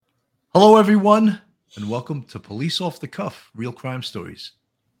Hello, everyone, and welcome to Police Off the Cuff Real Crime Stories.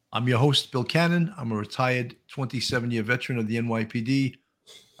 I'm your host, Bill Cannon. I'm a retired 27-year veteran of the NYPD.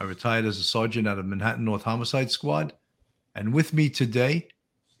 I retired as a sergeant out of Manhattan North Homicide Squad. And with me today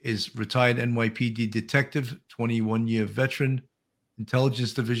is retired NYPD detective, 21-year veteran,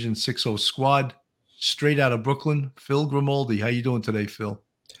 Intelligence Division 60 Squad, straight out of Brooklyn, Phil Grimaldi. How you doing today, Phil?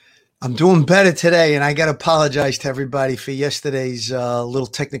 I'm doing better today, and I got to apologize to everybody for yesterday's little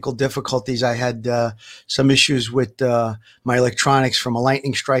technical difficulties. I had some issues with my electronics from a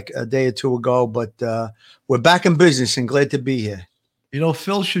lightning strike a day or two ago, but we're back in business and glad to be here. You know,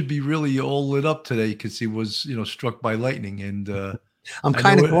 Phil should be really all lit up today because he was, struck by lightning, and I'm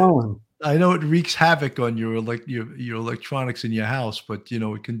kind of glowing. I know it wreaks havoc on your electronics in your house, but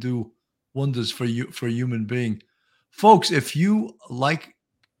it can do wonders for you for a human being, folks. If you like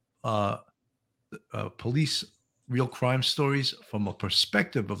uh, police real crime stories from a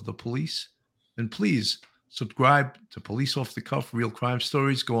perspective of the police, then please subscribe to Police Off the Cuff Real Crime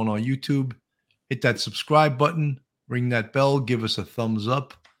Stories. Go on our YouTube, hit that subscribe button, ring that bell, give us a thumbs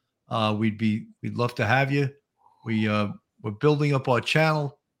up. We'd love to have you. We're building up our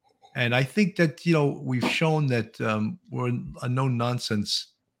channel, and I think that we've shown that we're a no nonsense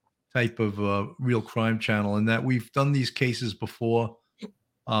type of real crime channel, and that we've done these cases before.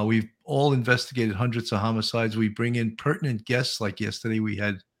 We've all investigated hundreds of homicides. We bring in pertinent guests, like yesterday we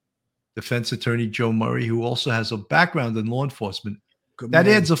had defense attorney Joe Murray, who also has a background in law enforcement. That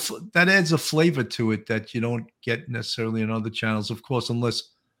adds a flavor to it that you don't get necessarily on other channels, of course, unless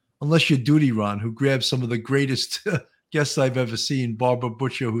you're Duty Ron, who grabs some of the greatest guests I've ever seen. Barbara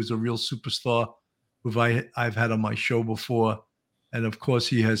Butcher, who's a real superstar, who I've had on my show before, and of course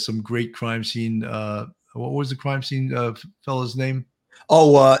he has some great crime scene. What was the crime scene fella's name?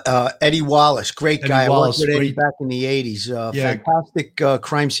 Eddie Wallace, great guy. Wallace, I worked with Eddie back in the 80s. Fantastic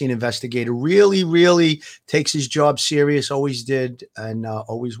crime scene investigator. Really, really takes his job serious. Always did and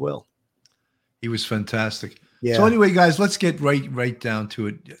always will. He was fantastic. Yeah. So anyway, guys, let's get right down to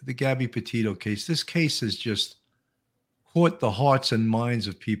it. The Gabby Petito case. This case has just caught the hearts and minds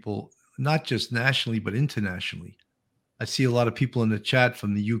of people, not just nationally, but internationally. I see a lot of people in the chat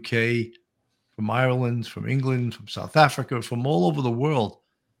from the UK, from Ireland, from England, from South Africa, from all over the world,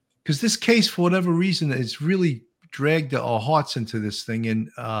 because this case, for whatever reason, has really dragged our hearts into this thing. And,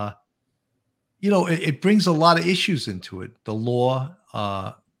 it brings a lot of issues into it. The law,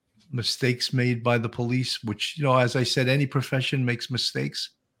 mistakes made by the police, which, as I said, any profession makes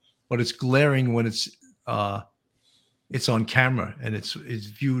mistakes, but it's glaring when it's on camera and it's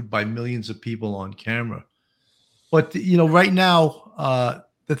viewed by millions of people on camera. But, right now,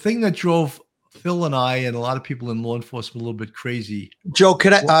 the thing that drove Phil and I and a lot of people in law enforcement a little bit crazy. Joe,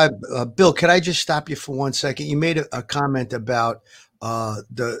 Bill, could I just stop you for 1 second? You made a comment about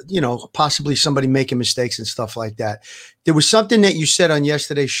possibly somebody making mistakes and stuff like that. There was something that you said on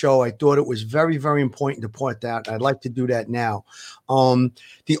yesterday's show. I thought it was very, very important to point out. I'd like to do that now.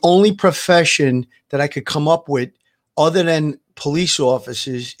 The only profession that I could come up with other than police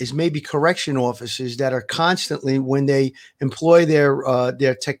officers is maybe correction officers that are constantly, when they employ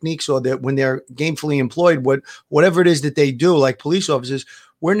their techniques or when they're gainfully employed, whatever it is that they do, like police officers,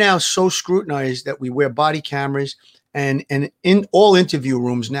 we're now so scrutinized that we wear body cameras. And in all interview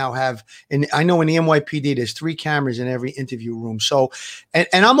rooms now have, and I know in the NYPD, there's 3 cameras in every interview room. So, and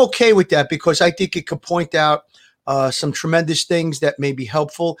I'm okay with that because I think it could point out some tremendous things that may be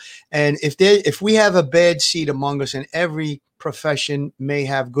helpful. And if we have a bad seed among us, and every profession may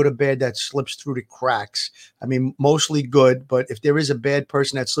have good or bad that slips through the cracks. I mean, mostly good, but if there is a bad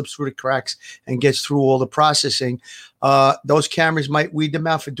person that slips through the cracks and gets through all the processing, those cameras might weed them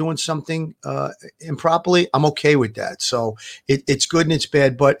out for doing something improperly. I'm okay with that. So it's good and it's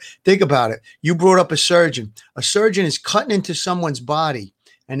bad, but think about it. You brought up a surgeon. A surgeon is cutting into someone's body,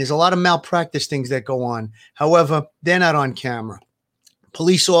 and there's a lot of malpractice things that go on. However, they're not on camera.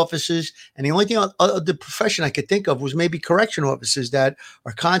 Police officers, and the only thing of the profession I could think of was maybe correction officers that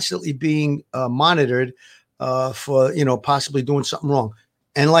are constantly being monitored for, possibly doing something wrong.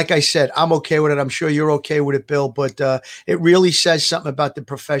 And like I said, I'm okay with it. I'm sure you're okay with it, Bill, but it really says something about the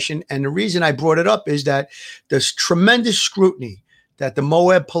profession. And the reason I brought it up is that there's tremendous scrutiny that the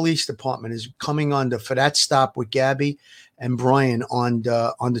Moab Police Department is coming under for that stop with Gabby and Brian on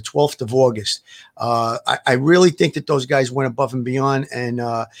the 12th of August. I really think that those guys went above and beyond. And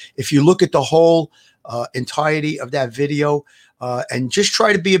if you look at the whole entirety of that video and just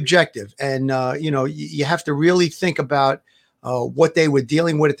try to be objective, and you have to really think about what they were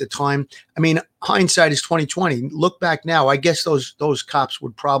dealing with at the time. I mean, hindsight is 2020. Look back now, I guess those cops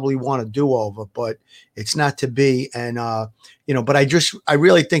would probably want to do over, but it's not to be. And but I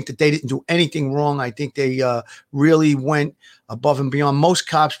really think that they didn't do anything wrong. I think they really went above and beyond. Most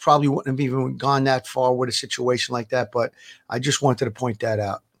cops probably wouldn't have even gone that far with a situation like that, but I just wanted to point that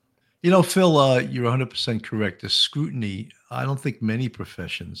out. Phil, you're 100% correct. The scrutiny, I don't think many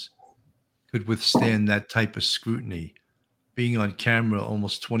professions could withstand that type of scrutiny, being on camera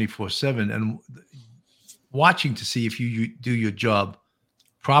almost 24/7 and watching to see if you do your job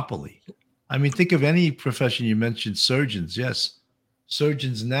properly. I mean, think of any profession. You mentioned surgeons. Yes,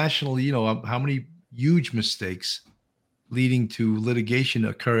 surgeons nationally, how many huge mistakes leading to litigation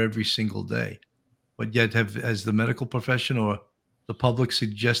occur every single day. But yet has the medical profession or the public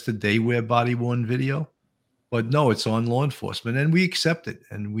suggested they wear body-worn video? But no, it's on law enforcement, and we accept it,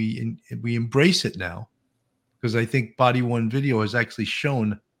 and we embrace it now, because I think body-worn video has actually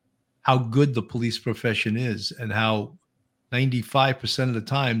shown how good the police profession is and how 95% of the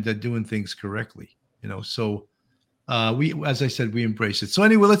time they're doing things correctly. So as I said, we embrace it. So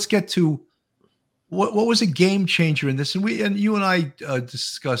anyway, let's get to what was a game changer in this, and you and I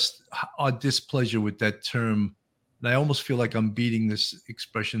discussed our displeasure with that term. And I almost feel like I'm beating this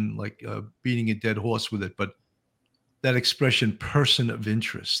expression, like beating a dead horse with it, but that expression, person of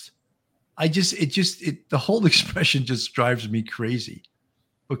interest. The whole expression just drives me crazy,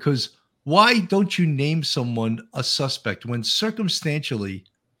 because why don't you name someone a suspect when circumstantially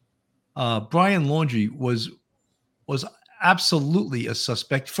Brian Laundrie was absolutely a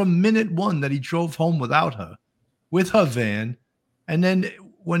suspect from minute one that he drove home without her, with her van, and then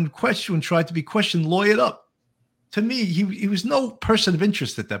when tried to be questioned, lawyered up. To me, he was no person of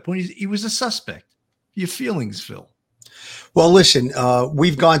interest at that point. He was a suspect. Your feelings, Phil? Well, listen,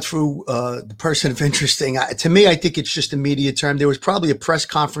 we've gone through the person of interest thing. To me, I think it's just a media term. There was probably a press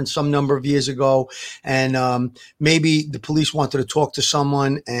conference some number of years ago, and maybe the police wanted to talk to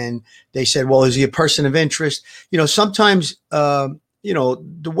someone, and they said, well, is he a person of interest? Sometimes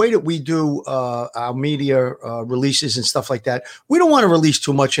the way that we do our media releases and stuff like that, we don't want to release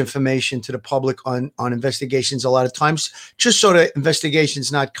too much information to the public on investigations a lot of times, just so the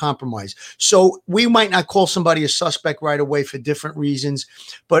investigation's not compromised. So we might not call somebody a suspect right away for different reasons,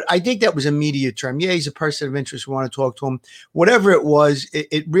 but I think that was a media term. Yeah, he's a person of interest. We want to talk to him. Whatever it was,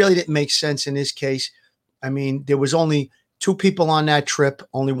 it really didn't make sense in this case. I mean, there was only 2 people on that trip,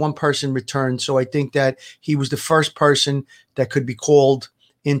 only 1 person returned. So I think that he was the first person that could be called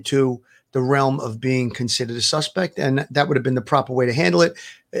into the realm of being considered a suspect. And that would have been the proper way to handle it.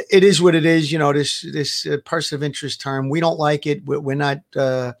 It is what it is. This person of interest term, we don't like it. We're not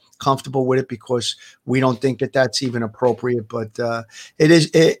comfortable with it because we don't think that that's even appropriate, but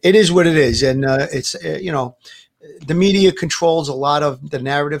it is what it is. And it's, the media controls a lot of the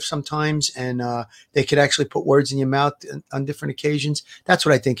narrative sometimes, and they could actually put words in your mouth on different occasions. That's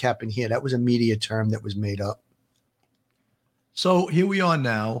what I think happened here. That was a media term that was made up. So here we are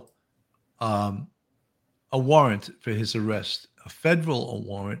now, a warrant for his arrest, a federal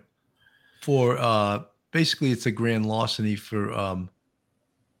warrant for basically it's a grand larceny for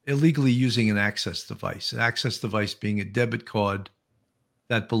illegally using an access device being a debit card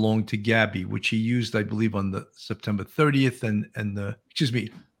that belonged to Gabby, which he used, I believe, on the September 30th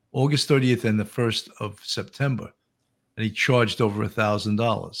August 30th and the 1st of September. And he charged over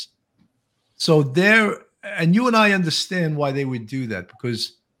 $1,000. So and you and I understand why they would do that,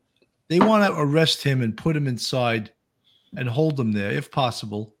 because they want to arrest him and put him inside and hold him there, if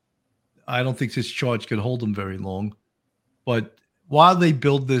possible. I don't think this charge could hold him very long. But while they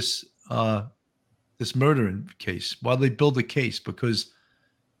build this murder case, while they build a case, because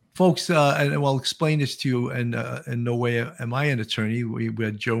folks, and I'll explain this to you, and in no way am I an attorney. We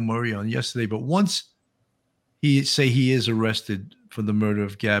had Joe Murray on yesterday, but once he is arrested for the murder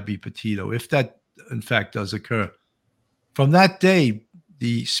of Gabby Petito, if that in fact does occur, from that day,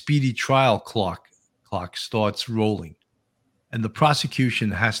 the speedy trial clock starts rolling, and the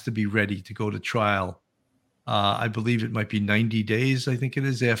prosecution has to be ready to go to trial. I believe it might be 90 days. I think it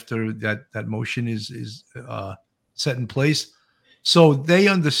is after that motion is set in place. So they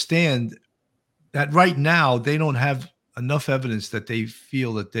understand that right now they don't have enough evidence that they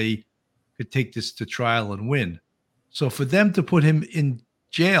feel that they could take this to trial and win. So for them to put him in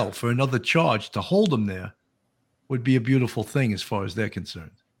jail for another charge, to hold him there, would be a beautiful thing as far as they're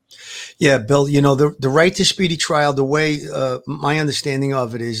concerned. Yeah, Bill, the right to speedy trial, the way my understanding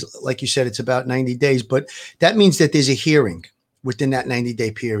of it is, like you said, it's about 90 days, but that means that there's a hearing. within that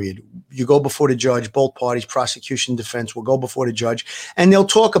 90-day period. You go before the judge, both parties, prosecution, defense, will go before the judge, and they'll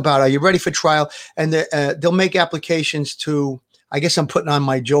talk about, are you ready for trial? And they'll make applications to, I guess I'm putting on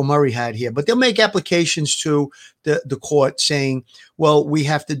my Joe Murray hat here, but they'll make applications to the court saying, well, we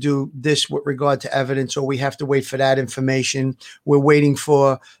have to do this with regard to evidence, or we have to wait for that information. We're waiting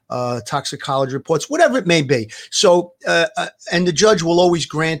for toxicology reports, whatever it may be. So, and the judge will always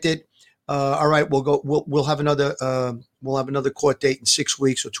grant it. All right, we'll have another court date in 6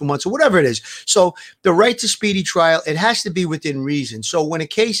 weeks or 2 months or whatever it is. So the right to speedy trial, it has to be within reason. So when a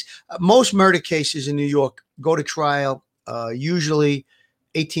case, most murder cases in New York go to trial, usually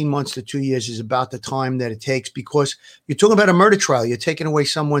 18 months to 2 years is about the time that it takes, because you're talking about a murder trial. You're taking away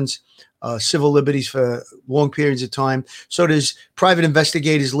someone's civil liberties for long periods of time. So there's private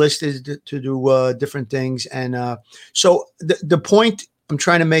investigators listed to do different things. And so the point I'm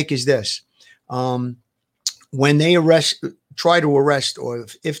trying to make is this. When they try to arrest, or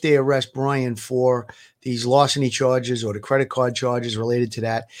if they arrest Brian for these larceny charges or the credit card charges related to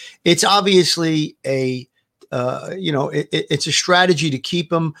that, it's obviously it's a strategy to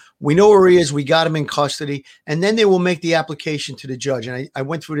keep him. We know where he is. We got him in custody, and then they will make the application to the judge. And I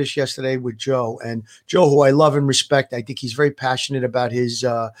went through this yesterday with Joe, and Joe, who I love and respect. I think he's very passionate about his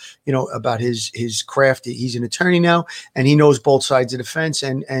craft. He's an attorney now, and he knows both sides of the fence,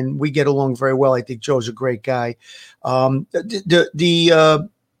 and we get along very well. I think Joe's a great guy. The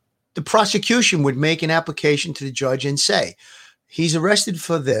prosecution would make an application to the judge and say, he's arrested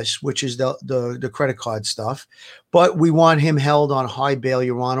for this, which is the credit card stuff, but we want him held on high bail,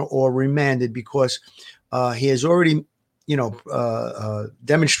 Your Honor, or remanded, because he has already,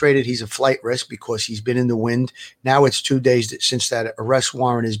 demonstrated he's a flight risk because he's been in the wind. Now it's 2 days since that arrest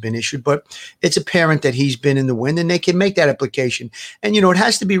warrant has been issued, but it's apparent that he's been in the wind, and they can make that application. And, it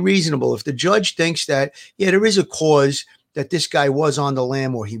has to be reasonable. If the judge thinks that, there is a cause that this guy was on the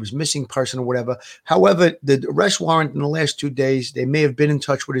lam, or he was missing person or whatever. However, the arrest warrant in the last 2 days, they may have been in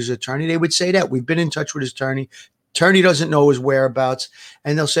touch with his attorney. They would say that we've been in touch with his attorney. Attorney doesn't know his whereabouts.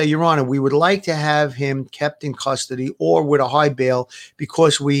 And they'll say, Your Honor, we would like to have him kept in custody or with a high bail,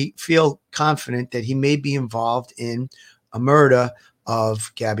 because we feel confident that he may be involved in a murder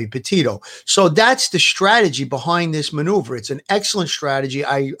of Gabby Petito. So that's the strategy behind this maneuver. It's an excellent strategy.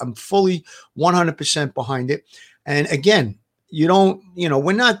 I'm fully 100% behind it. And again,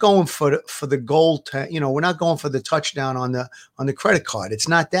 we're not going for the goal. We're not going for the touchdown on the credit card. It's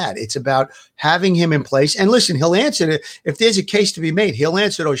not that. It's about having him in place. And listen, he'll answer it. If there's a case to be made, he'll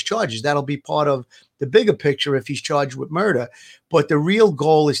answer those charges. That'll be part of the bigger picture if he's charged with murder. But the real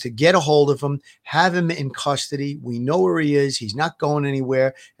goal is to get a hold of him, have him in custody. We know where he is. He's not going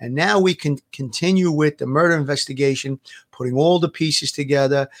anywhere. And now we can continue with the murder investigation, putting all the pieces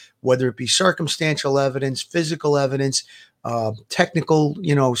together, whether it be circumstantial evidence, physical evidence, technical,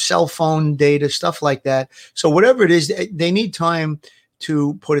 cell phone data, stuff like that. So whatever it is, they need time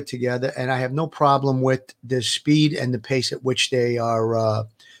to put it together. And I have no problem with the speed and the pace at which they are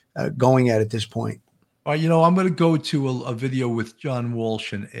going at this point. All right, I'm going to go to a video with John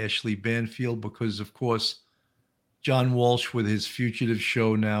Walsh and Ashley Banfield, because, of course, John Walsh with his Fugitive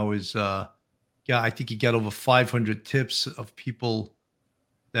show now is, I think he got over 500 tips of people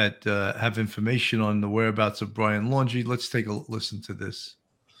that have information on the whereabouts of Brian Laundrie. Let's take a listen to this.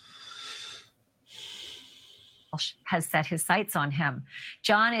 Has set his sights on him.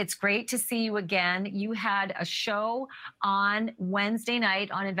 John, it's great to see you again. You had a show on Wednesday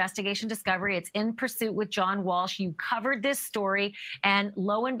night on Investigation Discovery. It's In Pursuit with John Walsh. You covered this story, and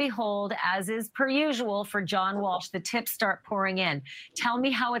lo and behold, as is per usual for John Walsh, the tips start pouring in. Tell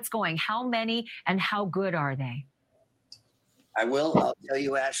me how it's going. How many and how good are they? I will. I'll tell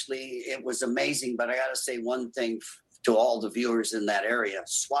you, Ashley, it was amazing, but I got to say one thing to all the viewers in that area.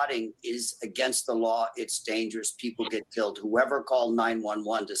 Swatting is against the law. It's dangerous. People get killed. Whoever called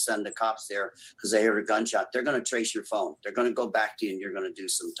 911 to send the cops there because they heard a gunshot, they're going to trace your phone. They're going to go back to you, and you're going to do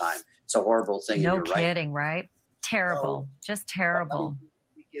some time. It's a horrible thing. No kidding, right? Terrible. Just terrible.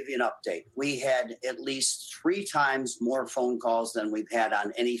 Give you an update. We had at least 3 times more phone calls than we've had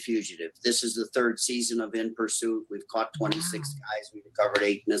on any fugitive. This is the 3rd season of In Pursuit. We've caught 26 guys. We've recovered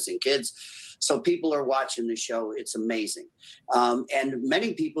 8 missing kids. So people are watching the show. It's amazing. And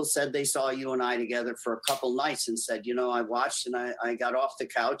many people said they saw you and I together for a couple nights and said, I watched and I got off the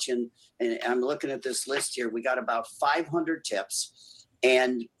couch and I'm looking at this list here. We got about 500 tips.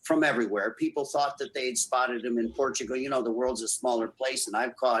 And from everywhere, people thought that they had spotted him in Portugal. The world's a smaller place, and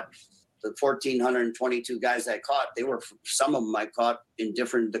I've caught the 1,422 guys I caught, some of them I caught in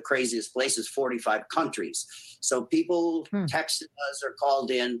the craziest places, 45 countries. So people texted us or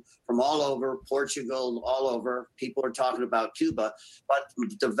called in from all over, Portugal, all over. People are talking about Cuba. But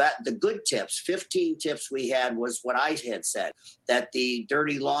the good tips, 15 tips we had was what I had said, that the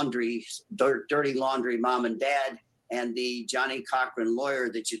dirty laundry mom and dad, and the Johnny Cochran lawyer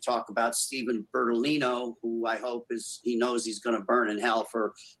that you talk about, Stephen Bertolino, who I hope he knows he's going to burn in hell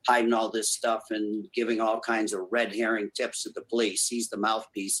for hiding all this stuff and giving all kinds of red herring tips to the police. He's the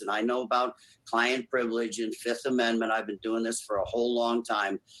mouthpiece. And I know about client privilege and Fifth Amendment. I've been doing this for a whole long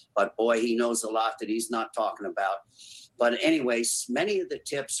time, but boy, he knows a lot that he's not talking about. But anyways, many of the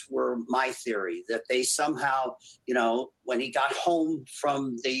tips were my theory that they somehow, when he got home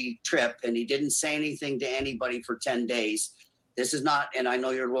from the trip and he didn't say anything to anybody for 10 days, this is not, and I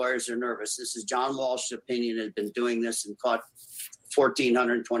know your lawyers are nervous, this is John Walsh's opinion, has been doing this and caught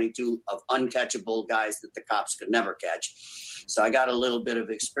 1,422 of uncatchable guys that the cops could never catch. So I got a little bit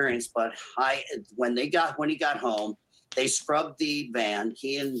of experience, but when he got home, they scrubbed the van,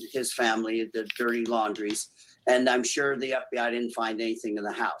 he and his family, the dirty laundries. And I'm sure the FBI didn't find anything in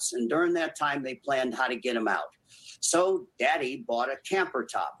the house. And during that time, they planned how to get him out. So Daddy bought a camper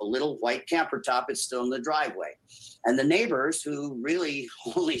top, a little white camper top. It's still in the driveway. And the neighbors, who really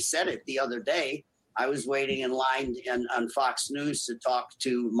only said it the other day, I was waiting in line on Fox News to talk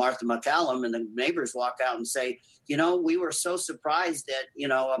to Martha McCallum, and the neighbors walk out and say, we were so surprised that,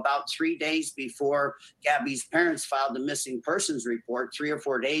 about 3 days before Gabby's parents filed the missing persons report, 3 or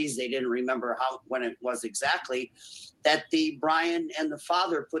 4 days, they didn't remember when it was exactly, that Brian and the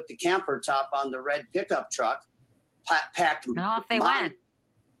father put the camper top on the red pickup truck, packed. And off they went.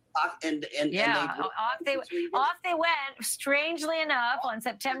 Off they went. Strangely enough, on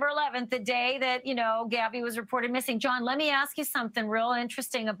September 11th, the day that Gabby was reported missing. John, let me ask you something real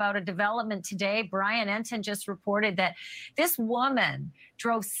interesting about a development today. Brian Enton just reported that this woman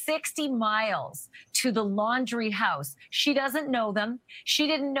drove 60 miles to the laundry house. She doesn't know them. She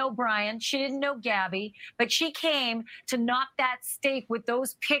didn't know Brian. She didn't know Gabby, but she came to knock that stake with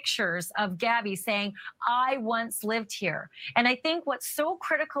those pictures of Gabby saying, I once lived here. And I think what's so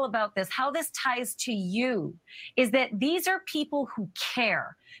critical about this, how this ties to you, is that these are people who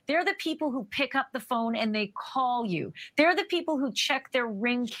care. They're the people who pick up the phone and they call you. They're the people who check their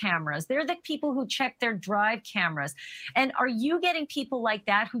Ring cameras. They're the people who check their Drive cameras. And are you getting people like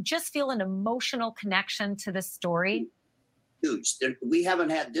that who just feel an emotional connection to the story? Huge. We haven't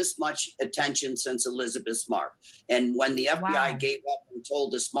had this much attention since Elizabeth Smart. And when the FBI gave up and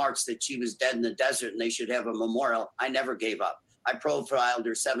told the Smarts that she was dead in the desert and they should have a memorial, I never gave up. I profiled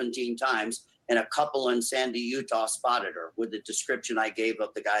her 17 times. And a couple in Sandy, Utah spotted her with the description I gave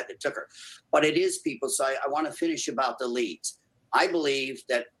of the guy that took her. But it is people. So I want to finish about the leads. I believe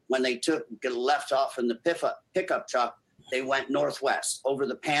that when they left off in the pickup truck, they went northwest over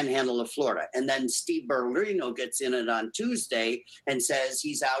the panhandle of Florida. And then Steve Bertolino gets in it on Tuesday and says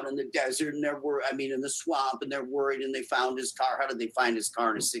he's out in the desert and in the swamp, and they're worried, and they found his car. How did they find his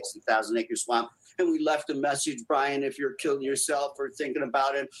car in a 60,000 acre swamp? And we left a message, Brian, if you're killing yourself or thinking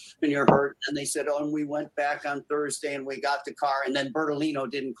about it and you're hurt. And they said, and we went back on Thursday and we got the car. And then Bertolino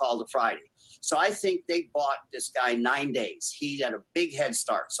didn't call the Friday. So I think they bought this guy 9 days. He had a big head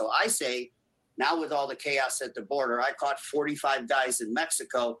start. So I say, now with all the chaos at the border, I caught 45 guys in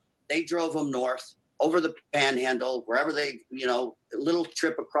Mexico. They drove them north over the panhandle, wherever a little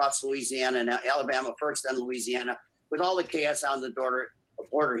trip across Louisiana and Alabama first, then Louisiana. With all the chaos on the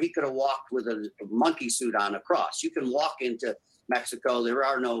border, he could have walked with a monkey suit on across. You can walk into Mexico. There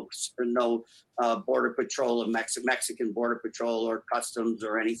are no border patrol of Mexican border patrol or customs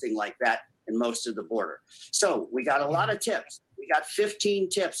or anything like that in most of the border. So we got a lot of tips. We got 15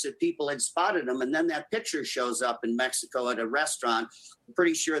 tips that people had spotted him. And then that picture shows up in Mexico at a restaurant. I'm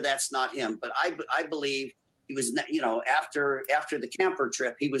pretty sure that's not him. But I believe he was, after the camper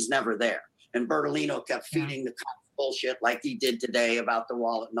trip, he was never there. And Bertolino kept feeding the cops bullshit like he did today about the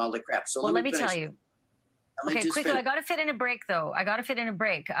wallet and all the crap. So let me tell you. Okay, quickly, I got to fit in a break, though.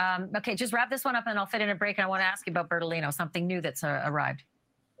 Okay, just wrap this one up and I'll fit in a break. And I want to ask you about Bertolino, something new that's arrived.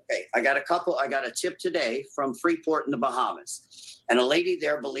 Okay, I got a tip today from Freeport in the Bahamas. And a lady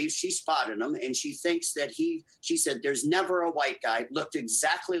there believes she spotted him, and she thinks that she said, there's never a white guy, looked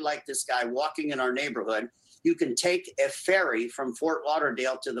exactly like this guy walking in our neighborhood. You can take a ferry from Fort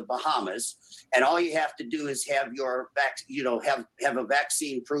Lauderdale to the Bahamas, and all you have to do is have your have a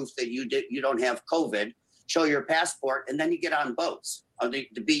vaccine proof that you don't have COVID, show your passport, and then you get on boats. Guys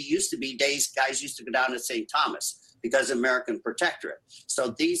used to go down to St. Thomas. because American Protectorate.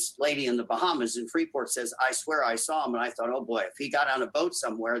 So these lady in the Bahamas in Freeport says, I swear I saw him. And I thought, oh boy, if he got on a boat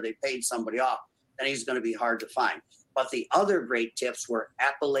somewhere, they paid somebody off, then he's going to be hard to find. But the other great tips were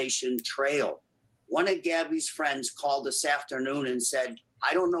Appalachian Trail. One of Gabby's friends called this afternoon and said,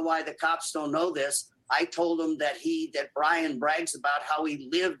 I don't know why the cops don't know this. I told him that Brian brags about how he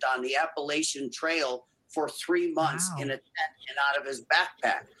lived on the Appalachian Trail for 3 months in a tent and out of his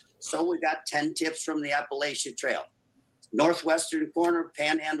backpack. So we got 10 tips from the Appalachian Trail. Northwestern corner,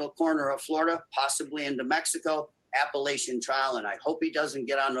 panhandle corner of Florida, possibly into Mexico, Appalachian Trail. And I hope he doesn't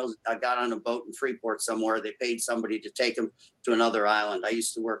got on a boat in Freeport somewhere. They paid somebody to take him to another island. I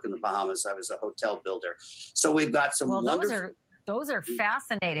used to work in the Bahamas. I was a hotel builder. So we've got some wonderful... Those are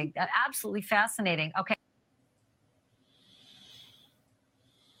fascinating. Absolutely fascinating. Okay.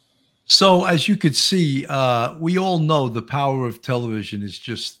 So as you could see, we all know the power of television is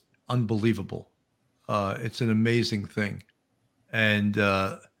just unbelievable. It's an amazing thing. And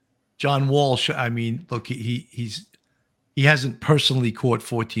John Walsh, I mean, look, he hasn't personally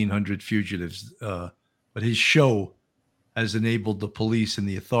caught 1,400 fugitives, but his show has enabled the police and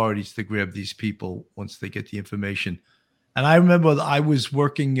the authorities to grab these people once they get the information. And I remember I was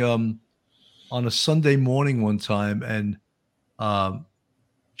working on a Sunday morning one time, and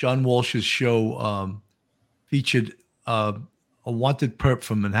John Walsh's show featured a wanted perp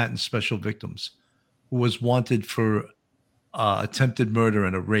from Manhattan Special Victims who was wanted for attempted murder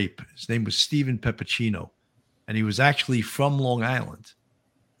and a rape. His name was Stephen Peppuccino, and he was actually from Long Island.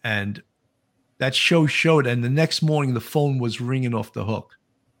 And that show showed, and the next morning the phone was ringing off the hook.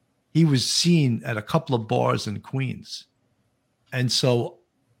 He was seen at a couple of bars in Queens. And so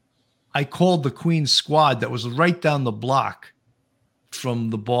I called the Queens squad that was right down the block from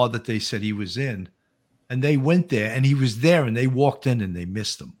the bar that they said he was in. And they went there, and he was there, and they walked in and they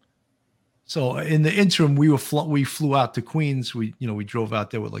missed him. So in the interim, we flew out to Queens. We drove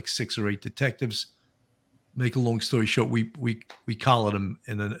out there with like 6 or 8 detectives. Make a long story short, we collared him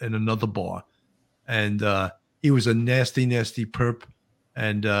in another bar. And he was a nasty, nasty perp.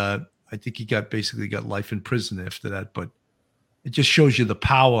 And I think he basically got life in prison after that. But it just shows you the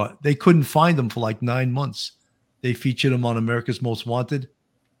power. They couldn't find him for like 9 months. They featured him on America's Most Wanted,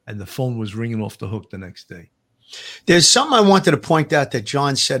 and the phone was ringing off the hook the next day. There's something I wanted to point out that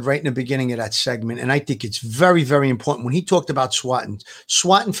John said right in the beginning of that segment, and I think it's very, very important. When he talked about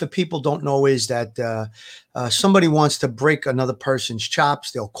swatting, for people don't know, is that somebody wants to break another person's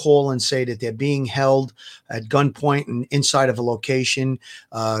chops. They'll call and say that they're being held at gunpoint and inside of a location.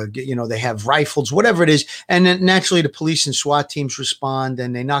 They have rifles, whatever it is. And then naturally the police and SWAT teams respond,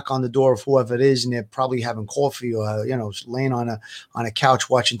 and they knock on the door of whoever it is, and they're probably having coffee or, laying on a couch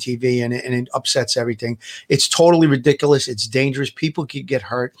watching TV, and it upsets everything. It's totally ridiculous. It's dangerous. People could get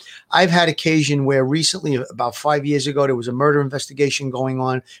hurt. I've had occasion where recently, about 5 years ago, there was a murder investigation going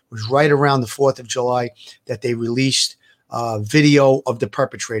on. It was right around the 4th of July that they released video of the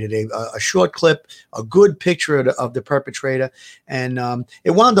perpetrator, a short clip, a good picture of the perpetrator. And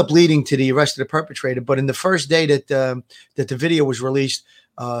it wound up leading to the arrest of the perpetrator. But in the first day that the video was released,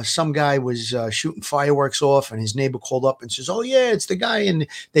 some guy was shooting fireworks off, and his neighbor called up and says, "Oh yeah, it's the guy." And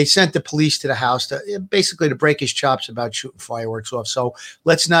they sent the police to the house to break his chops about shooting fireworks off. So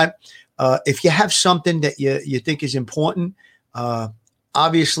let's not, if you have something that you think is important,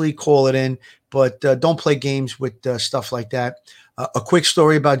 obviously call it in, but don't play games with stuff like that. A quick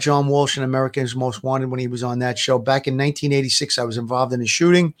story about John Walsh and America's Most Wanted when he was on that show. Back in 1986, I was involved in a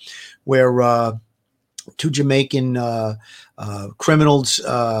shooting where 2 Jamaican criminals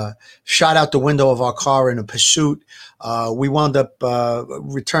shot out the window of our car in a pursuit. We wound up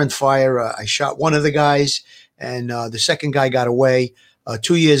returned fire. I shot one of the guys, and the second guy got away.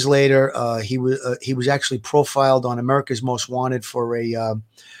 2 years later, he was actually profiled on America's Most Wanted for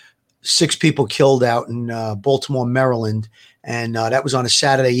 6 people killed out in Baltimore, Maryland. And that was on a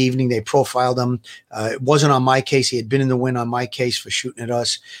Saturday evening. They profiled him. It wasn't on my case. He had been in the wind on my case for shooting at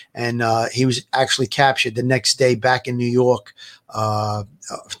us. And he was actually captured the next day back in New York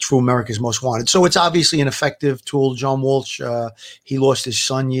through America's Most Wanted. So it's obviously an effective tool. John Walsh, he lost his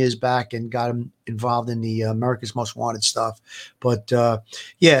son years back and got him involved in the America's Most Wanted stuff. But I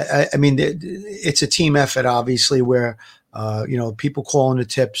mean, it's a team effort, obviously, where people call in the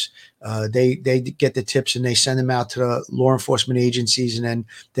tips. They get the tips and they send them out to the law enforcement agencies, and then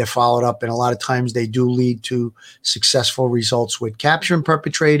they're followed up. And a lot of times they do lead to successful results with capturing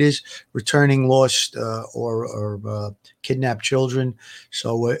perpetrators, returning lost or kidnapped children.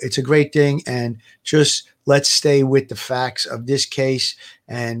 So it's a great thing. And just let's stay with the facts of this case,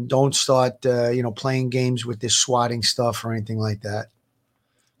 and don't start playing games with this swatting stuff or anything like that.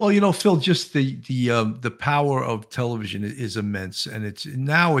 Well, Phil, just the power of television is immense, and it's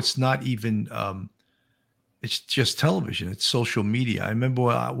not even it's just television. It's social media. I remember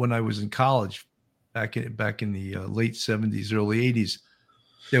when I was in college, back in the late '70s, early '80s.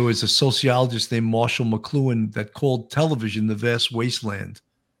 There was a sociologist named Marshall McLuhan that called television the vast wasteland.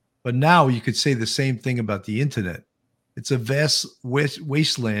 But now you could say the same thing about the internet. It's a vast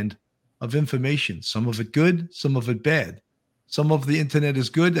wasteland of information, some of it good, some of it bad. Some of the internet is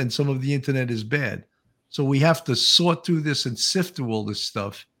good and some of the internet is bad. So we have to sort through this and sift through all this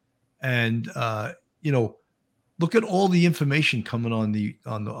stuff. And, look at all the information coming on the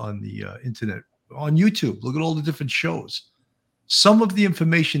internet, on YouTube. Look at all the different shows. Some of the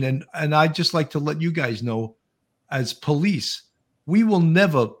information, and I'd just like to let you guys know, as police, we will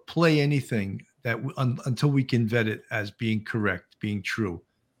never play anything until we can vet it as being correct, being true.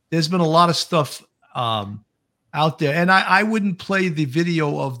 There's been a lot of stuff out there, and I wouldn't play the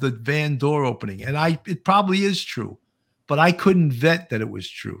video of the van door opening, and it probably is true, but I couldn't vet that it was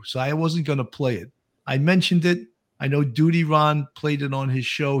true, so I wasn't going to play it. I mentioned it. I know Duty Ron played it on his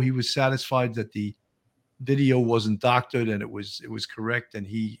show. He was satisfied that the video wasn't doctored and it was correct, and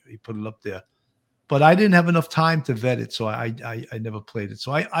he put it up there. But I didn't have enough time to vet it, so I never played it.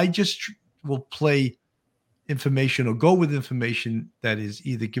 So I just will play information or go with information that is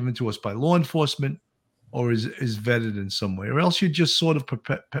either given to us by law enforcement or is vetted in some way, or else you're just sort of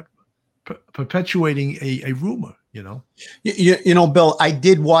perpetuating a rumor. Bill, I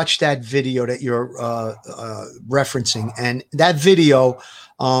did watch that video that you're referencing, and that video,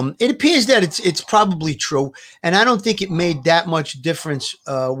 it appears that it's probably true, and I don't think it made that much difference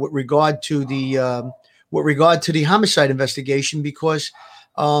with regard to the homicide investigation, because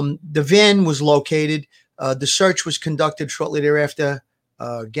the van was located, the search was conducted shortly thereafter.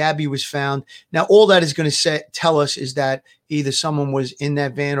 Gabby was found. Now, all that is going to tell us is that either someone was in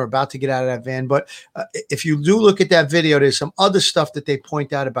that van or about to get out of that van. But if you do look at that video, there's some other stuff that they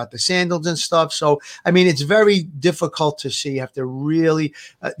point out about the sandals and stuff. So, I mean, it's very difficult to see. You have to really,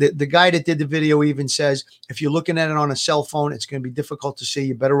 the guy that did the video even says, if you're looking at it on a cell phone, it's going to be difficult to see.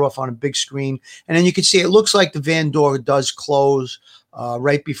 You're better off on a big screen. And then you can see, it looks like the van door does close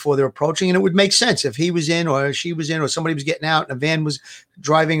right before they're approaching. And it would make sense if he was in or she was in or somebody was getting out and a van was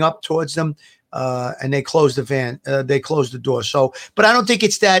driving up towards them, and they closed the van, they closed the door. So, but I don't think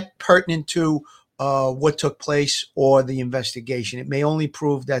it's that pertinent to what took place or the investigation. It may only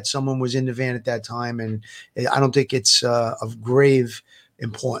prove that someone was in the van at that time, and I don't think it's of grave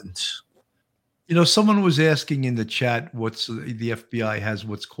importance. Someone was asking in the chat what's the FBI has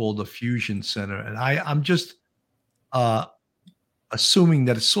what's called a fusion center, and I'm just assuming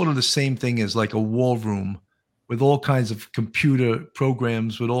that it's sort of the same thing as like a war room with all kinds of computer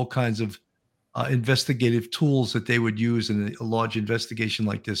programs, with all kinds of investigative tools that they would use in a large investigation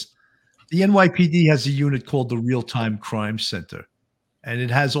like this. The NYPD has a unit called the Real-Time Crime Center, and it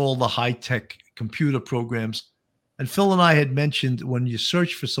has all the high-tech computer programs. And Phil and I had mentioned, when you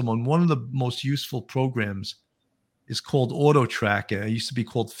search for someone, one of the most useful programs is called AutoTrack. It used to be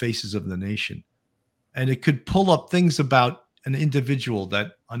called Faces of the Nation. And it could pull up things about an individual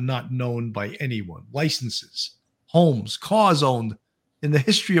that are not known by anyone: licenses, homes, cars owned in the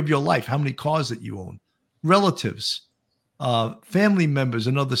history of your life, how many cars that you own, relatives, family members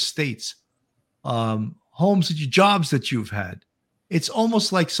in other states, homes, jobs that you've had. It's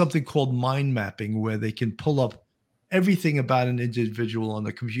almost like something called mind mapping, where they can pull up everything about an individual on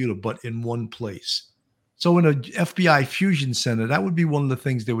the computer, but in one place. So in an FBI fusion center, that would be one of the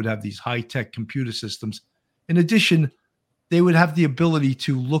things. They would have these high-tech computer systems. In addition, they would have the ability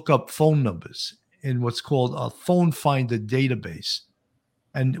to look up phone numbers in what's called a phone finder database.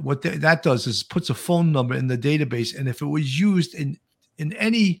 And what that does is puts a phone number in the database. And if it was used in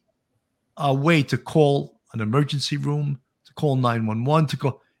any way to call an emergency room, to call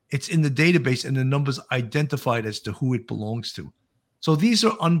 911, it's in the database, and the number's identified as to who it belongs to. So these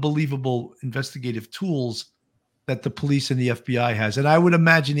are unbelievable investigative tools that the police and the FBI has. And I would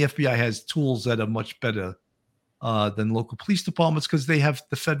imagine the FBI has tools that are much better than local police departments, because they have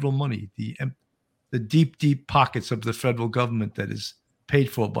the federal money, the deep, deep pockets of the federal government that is paid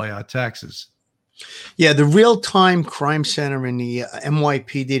for by our taxes. Yeah, the Real-Time Crime Center in the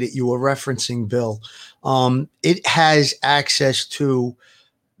NYPD that you were referencing, Bill, it has access to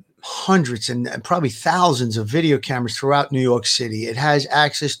hundreds and probably thousands of video cameras throughout New York City. It has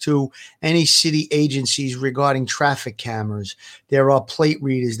access to any city agencies regarding traffic cameras. There are plate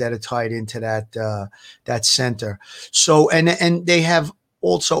readers that are tied into that center. So, and they have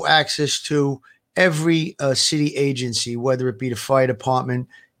also access to every city agency, whether it be the fire department,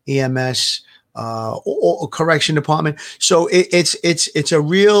 EMS, or correction department. So it's a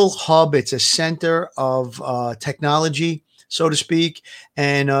real hub. It's a center of technology, so to speak.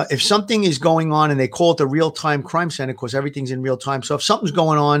 And if something is going on, and they call it the real-time crime center because everything's in real time. So if something's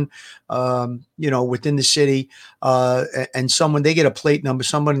going on, within the city, and they get a plate number,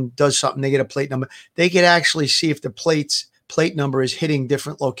 someone does something, they get a plate number, they could actually see if the plate number is hitting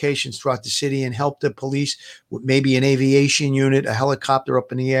different locations throughout the city and help the police with maybe an aviation unit, a helicopter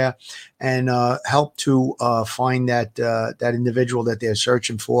up in the air, and help to find that individual that they're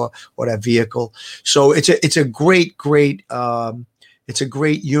searching for, or that vehicle. So it's a great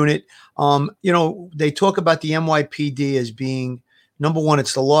unit. They talk about the NYPD as being, number one,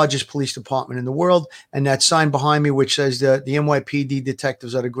 it's the largest police department in the world. And that sign behind me, which says the NYPD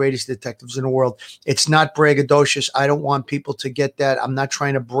detectives are the greatest detectives in the world. It's not braggadocious. I don't want people to get that. I'm not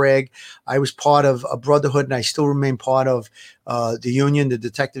trying to brag. I was part of a brotherhood, and I still remain part of the union, the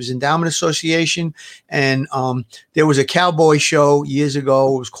Detectives Endowment Association. And there was a cowboy show years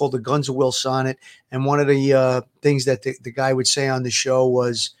ago. It was called the Guns of Will Sonnet. And one of the things that the guy would say on the show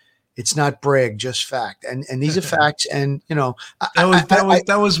was, "It's not brag, just fact." And these are facts. And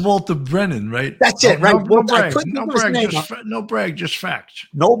that was Walter Brennan, right? That's it, right? No brag, no brag, just fact.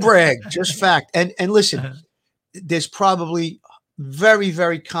 No brag, just fact. And listen, there's probably very,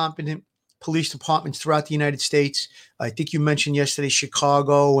 very competent police departments throughout the United States. I think you mentioned yesterday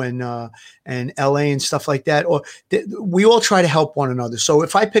Chicago and LA and stuff like that. Or we all try to help one another. So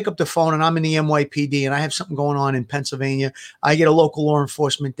if I pick up the phone and I'm in the NYPD and I have something going on in Pennsylvania, I get a local law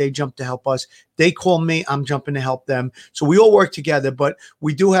enforcement. They jump to help us. They call me. I'm jumping to help them. So we all work together. But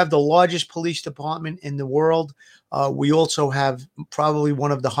we do have the largest police department in the world. We also have probably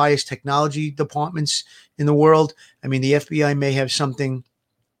one of the highest technology departments in the world. I mean, the FBI may have something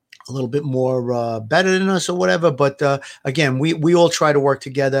a little bit more better than us or whatever. But again, we all try to work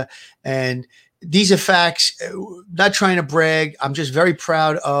together. And these are facts, not trying to brag. I'm just very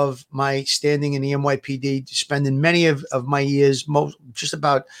proud of my standing in the NYPD, spending many of my years, just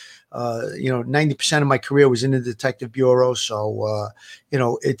about 90% of my career was in the Detective Bureau. So,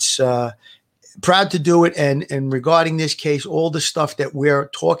 it's proud to do it. And regarding this case, all the stuff that we're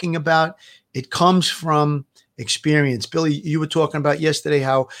talking about, it comes from experience. Billy, you were talking about yesterday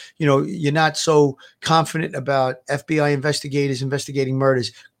how, you're not so confident about FBI investigators investigating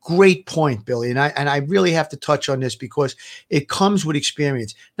murders. Great point, Billy. And I really have to touch on this because it comes with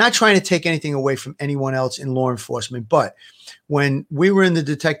experience. Not trying to take anything away from anyone else in law enforcement, but when we were in the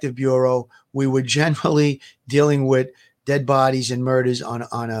Detective Bureau, we were generally dealing with dead bodies and murders on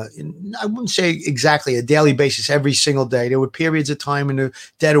a, I wouldn't say exactly a daily basis, every single day. There were periods of time in the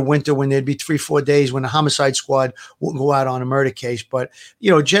dead of winter when there'd be 3-4 days when the homicide squad wouldn't go out on a murder case. But,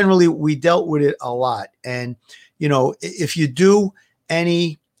 generally we dealt with it a lot. And, if you do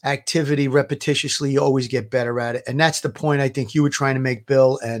any activity repetitiously, you always get better at it. And that's the point I think you were trying to make,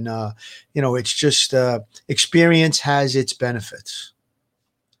 Bill. And, it's just experience has its benefits.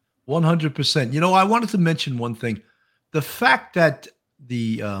 100%. I wanted to mention one thing. The fact that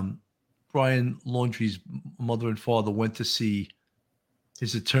the Brian Laundrie's mother and father went to see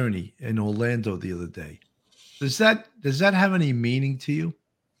his attorney in Orlando the other day, does that have any meaning to you?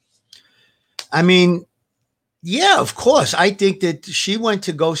 I mean, yeah, of course. I think that she went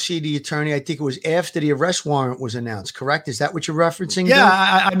to go see the attorney. I think it was after the arrest warrant was announced, correct? Is that what you're referencing?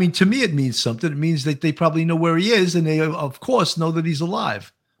 Yeah, I mean, to me, it means something. It means that they probably know where he is, and they, of course, know that he's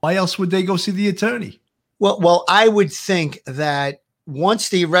alive. Why else would they go see the attorney? Well, I would think that once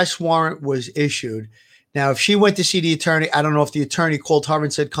the arrest warrant was issued, now, if she went to see the attorney, I don't know if the attorney called her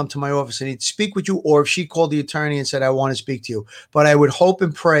and said, "Come to my office, I need to speak with you," or if she called the attorney and said, "I want to speak to you." But I would hope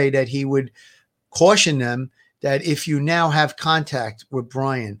and pray that he would caution them that if you now have contact with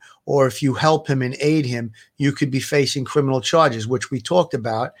Brian, or if you help him and aid him, you could be facing criminal charges, which we talked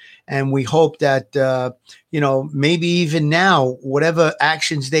about. And we hope that, maybe even now, whatever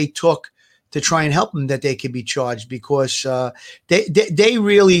actions they took to try and help them, that they could be charged, because they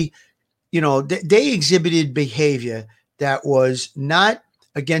really, they exhibited behavior that was not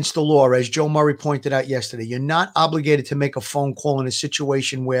against the law. As Joe Murray pointed out yesterday, you're not obligated to make a phone call in a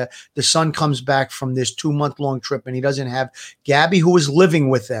situation where the son comes back from this 2-month-long trip and he doesn't have Gabby, who was living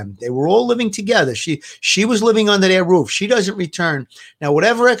with them. They were all living together. She was living under their roof. She doesn't return. Now,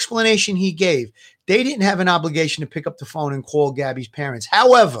 whatever explanation he gave, they didn't have an obligation to pick up the phone and call Gabby's parents.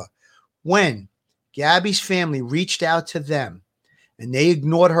 However, when Gabby's family reached out to them and they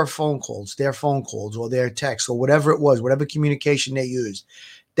ignored her phone calls, their phone calls or their texts or whatever it was, whatever communication they used,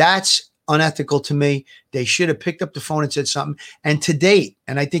 that's unethical to me. They should have picked up the phone and said something. And to date,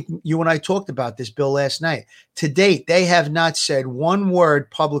 and I think you and I talked about this, Bill, last night, to date, they have not said one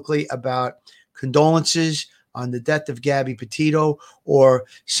word publicly about condolences on the death of Gabby Petito or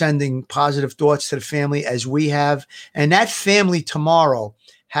sending positive thoughts to the family as we have. And that family tomorrow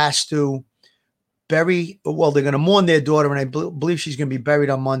has to they're going to mourn their daughter, and I believe she's going to be buried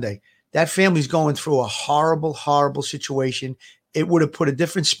on Monday. That family's going through a horrible, horrible situation. It would have put a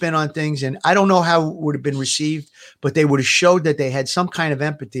different spin on things, and I don't know how it would have been received, but they would have showed that they had some kind of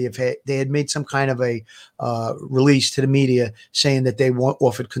empathy if they had made some kind of a release to the media saying that they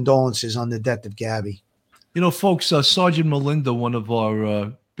offered condolences on the death of Gabby. You know, folks, Sergeant Melinda, one of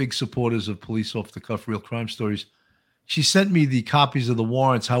our big supporters of Police Off the Cuff Real Crime Stories, she sent me the copies of the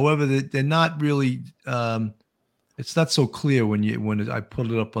warrants. However, they're not really it's not so clear when I put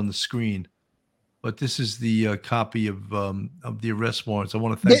it up on the screen. But this is the copy of the arrest warrants. I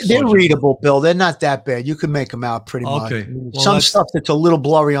want to thank. They're readable, Bill. They're not that bad. You can make them out pretty much. Okay. Well, some stuff that's a little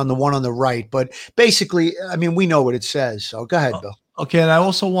blurry on the one on the right, but basically, I mean, we know what it says. So go ahead, Bill. Okay, and I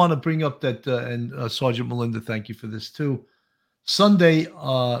also want to bring up that, and Sergeant Melinda, thank you for this too. Sunday,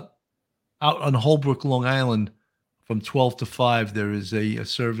 out on Holbrook, Long Island, from 12 to 5, there is a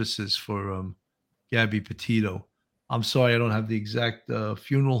services for Gabby Petito. I'm sorry, I don't have the exact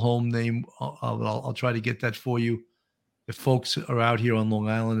funeral home name. I'll try to get that for you. If folks are out here on Long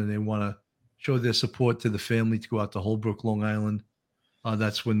Island and they want to show their support to the family to go out to Holbrook, Long Island,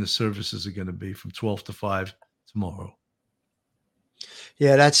 that's when the services are going to be, from 12 to 5 tomorrow.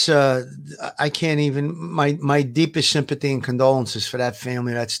 Yeah, that's I can't even. My deepest sympathy and condolences for that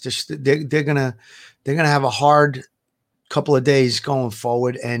family. That's just they're gonna have a hard couple of days going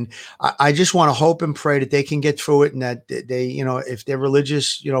forward, and I just want to hope and pray that they can get through it, and that they, you know, if they're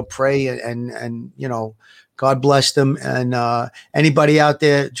religious, you know, pray and you know, God bless them, and anybody out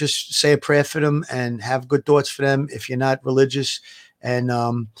there, just say a prayer for them and have good thoughts for them if you're not religious. And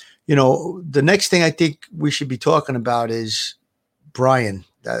you know, the next thing I think we should be talking about is Brian.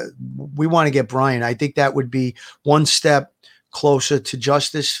 We want to get Brian. I think that would be one step closer to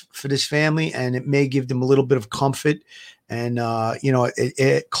justice for this family, and it may give them a little bit of comfort. And, you know,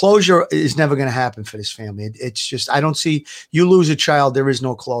 closure is never going to happen for this family. It's just, I don't see, you lose a child, there is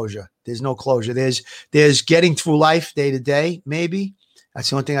no closure. There's no closure. There's getting through life day to day, maybe. That's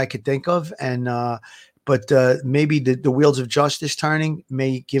the only thing I could think of. And, but maybe the wheels of justice turning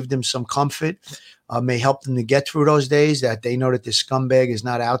may give them some comfort, may help them to get through those days, that they know that this scumbag is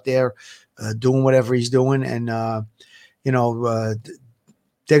not out there doing whatever he's doing. And, you know,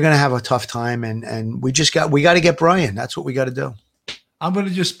 they're going to have a tough time, and we got to get Brian. That's what we got to do. I'm going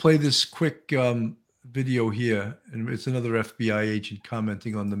to just play this quick video here, and it's another FBI agent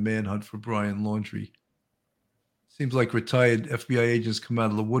commenting on the manhunt for Brian Laundrie. Seems like retired FBI agents come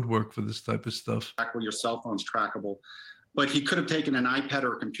out of the woodwork for this type of stuff. Your cell phone's trackable, but he could have taken an iPad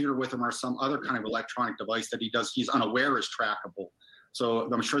or a computer with him, or some other kind of electronic device that he's unaware is trackable.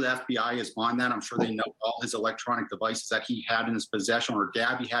 So I'm sure the FBI is on that. I'm sure they know all his electronic devices that he had in his possession, or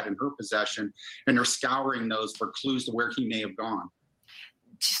Gabby had in her possession, and they're scouring those for clues to where he may have gone.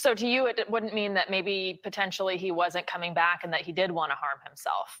 So to you, it wouldn't mean that maybe potentially he wasn't coming back and that he did want to harm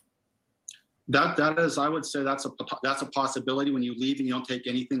himself? That is, I would say that's a possibility. When you leave and you don't take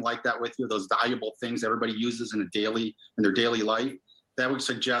anything like that with you, those valuable things everybody uses in their daily life, that would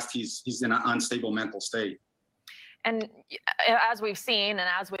suggest he's in an unstable mental state. And as we've seen and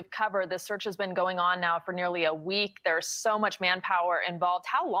as we've covered, this search has been going on now for nearly a week. There's so much manpower involved.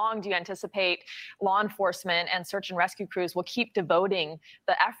 How long do you anticipate law enforcement and search and rescue crews will keep devoting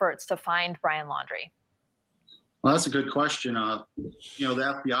the efforts to find Brian Laundrie? Well, that's a good question. You know,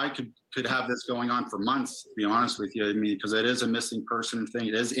 the FBI could have this going on for months, to be honest with you. I mean, because it is a missing person thing.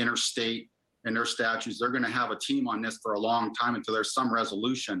 It is interstate in their statutes. They're going to have a team on this for a long time until there's some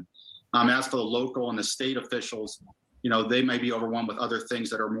resolution. As for the local and the state officials, you know, they may be overwhelmed with other things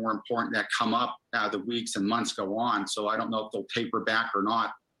that are more important that come up as the weeks and months go on. So I don't know if they'll taper back or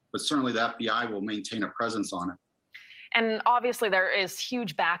not, but certainly the FBI will maintain a presence on it. And obviously there is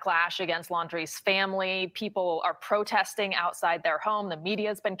huge backlash against Laundrie's family. People are protesting outside their home. The media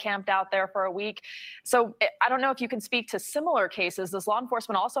has been camped out there for a week. So I don't know if you can speak to similar cases. Does law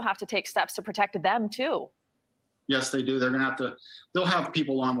enforcement also have to take steps to protect them too? Yes, they do. They're going to have to, they'll have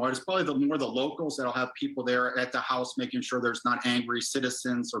people on watch. It's probably more the locals that'll have people there at the house, making sure there's not angry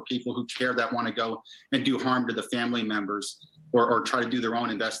citizens or people who care that want to go and do harm to the family members, or try to do their own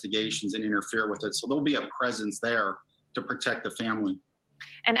investigations and interfere with it. So there'll be a presence there to protect the family.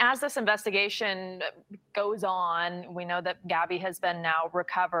 And as this investigation goes on, we know that Gabby has been now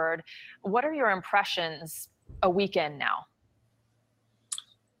recovered. What are your impressions a week in now?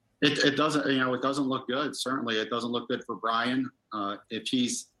 It doesn't, you know, it doesn't look good. Certainly, it doesn't look good for Brian. If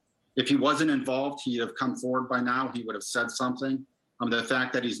he wasn't involved, he'd have come forward by now. He would have said something. The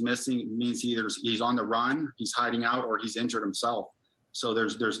fact that he's missing means either he's on the run, he's hiding out, or he's injured himself. So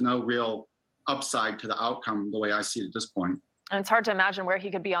there's no real upside to the outcome the way I see it at this point. And it's hard to imagine where he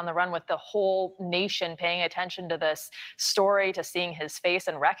could be on the run with the whole nation paying attention to this story, to seeing his face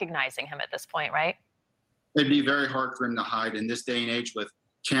and recognizing him at this point, right? It'd be very hard for him to hide in this day and age with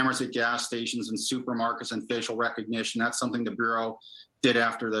cameras at gas stations and supermarkets and facial recognition. That's something the Bureau did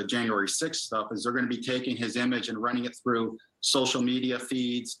after the January 6th stuff, is they're going to be taking his image and running it through social media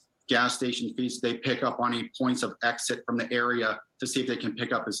feeds, gas station feeds. They pick up on any points of exit from the area to see if they can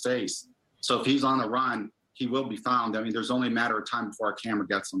pick up his face. So if he's on the run, he will be found. I mean, there's only a matter of time before our camera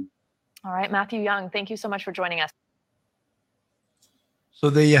gets him. All right, Matthew Young, thank you so much for joining us. So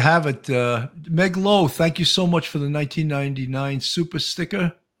there you have it. Meg Lowe, thank you so much for the 1999 super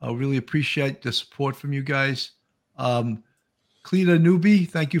sticker. I really appreciate the support from you guys. Cleta Newbie,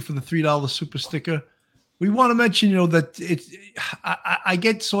 thank you for the $3 super sticker. We want to mention, that I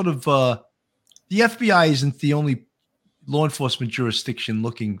get sort of the FBI isn't the only law enforcement jurisdiction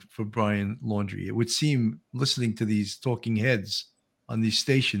looking for Brian Laundrie. It would seem, listening to these talking heads on these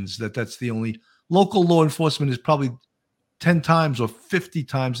stations, that's the only. Local law enforcement is probably 10 times or 50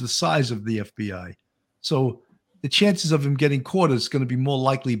 times the size of the FBI. So the chances of him getting caught is going to be more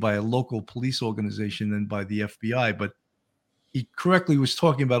likely by a local police organization than by the FBI. But he correctly was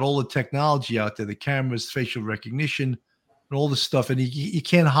talking about all the technology out there, the cameras, facial recognition, and all this stuff. And he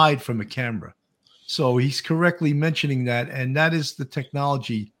can't hide from a camera. So he's correctly mentioning that. And that is the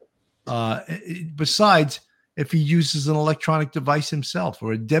technology. Besides, if he uses an electronic device himself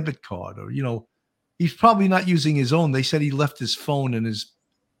or a debit card, or, he's probably not using his own. They said he left his phone and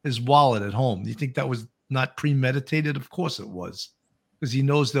his wallet at home. Do you think that was not premeditated? Of course it was, because he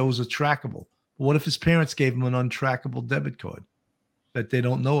knows those are trackable. But what if his parents gave him an untrackable debit card that they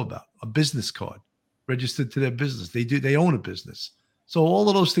don't know about, a business card registered to their business? They own a business. So all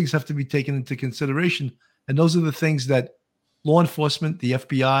of those things have to be taken into consideration. And those are the things that law enforcement, the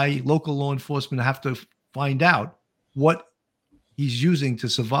FBI, local law enforcement have to find out what he's using to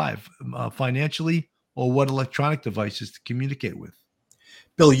survive financially, or what electronic devices to communicate with.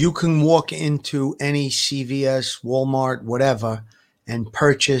 Bill, you can walk into any CVS, Walmart, whatever, and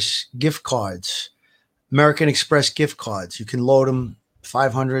purchase gift cards, American Express gift cards. You can load them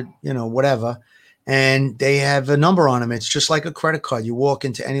 500, whatever, and they have a number on them. It's just like a credit card. You walk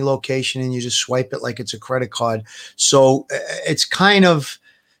into any location and you just swipe it like it's a credit card. So it's kind of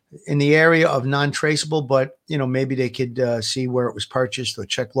in the area of non-traceable, but maybe they could see where it was purchased or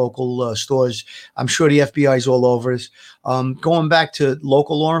check local stores. I'm sure the FBI is all over us. Going back to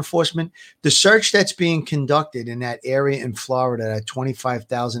local law enforcement, the search that's being conducted in that area in Florida, that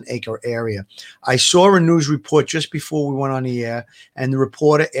 25,000 acre area, I saw a news report just before we went on the air, and the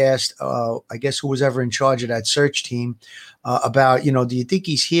reporter asked, I guess who was ever in charge of that search team, about, do you think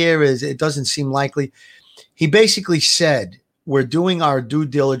he's here? It doesn't seem likely. He basically said, we're doing our due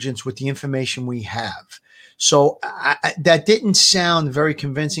diligence with the information we have. So that didn't sound very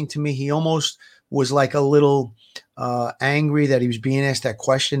convincing to me. He almost was like a little angry that he was being asked that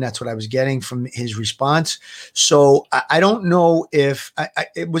question. That's what I was getting from his response. So I don't know if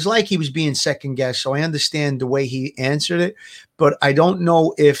it was like he was being second guessed. So I understand the way he answered it, but I don't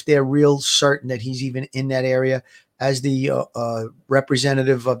know if they're real certain that he's even in that area. As the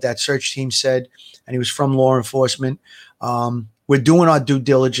representative of that search team said, and he was from law enforcement, we're doing our due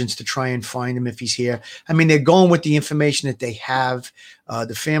diligence to try and find him if he's here. I mean, they're going with the information that they have.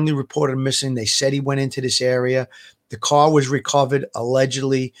 The family reported him missing. They said he went into this area. The car was recovered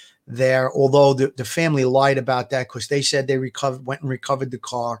allegedly there, although the family lied about that, because they said they went and recovered the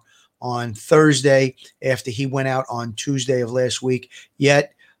car on Thursday after he went out on Tuesday of last week.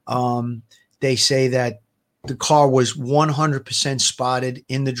 Yet they say that the car was 100% spotted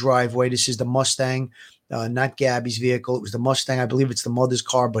in the driveway. This is the Mustang, not Gabby's vehicle. It was the Mustang. I believe it's the mother's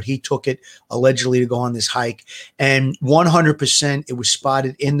car, but he took it allegedly to go on this hike. And 100% it was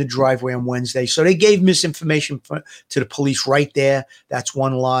spotted in the driveway on Wednesday. So they gave misinformation to the police right there. That's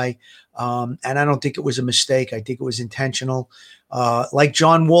one lie. And I don't think it was a mistake. I think it was intentional. Like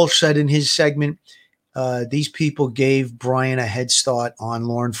John Walsh said in his segment, these people gave Brian a head start on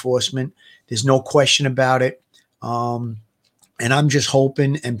law enforcement. There's no question about it. And I'm just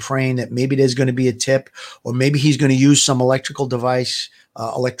hoping and praying that maybe there's going to be a tip, or maybe he's going to use some electronic device,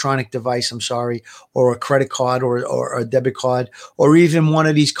 or a credit card or a debit card, or even one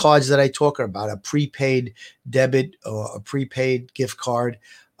of these cards that I talk about, a prepaid debit or a prepaid gift card,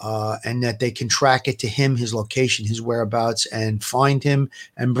 and that they can track it to him, his location, his whereabouts, and find him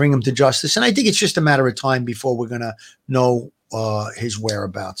and bring him to justice. And I think it's just a matter of time before we're going to know his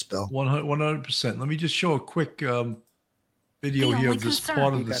whereabouts, Bill. 100%. Let me just show a quick video The here only of this concern-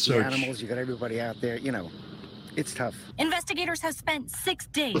 part of You the got the search. animals, you got everybody out there. You know, it's tough. Investigators have spent 6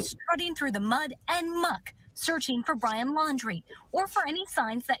 days trudging through the mud and muck, searching for Brian Laundrie or for any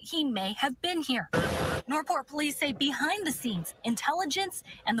signs that he may have been here. Northport police say behind the scenes, intelligence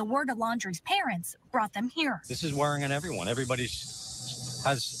and the word of Laundrie's parents brought them here. This is wearing on everyone. Everybody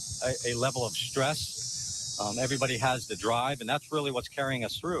has a level of stress. Everybody has the drive, and that's really what's carrying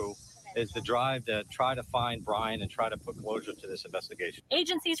us through, is the drive to try to find Brian and try to put closure to this investigation.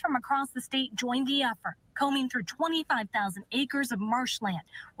 Agencies from across the state joined the effort, combing through 25,000 acres of marshland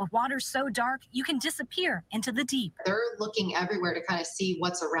with water so dark you can disappear into the deep. They're looking everywhere to kind of see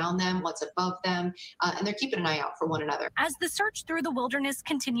what's around them, what's above them, and they're keeping an eye out for one another. As the search through the wilderness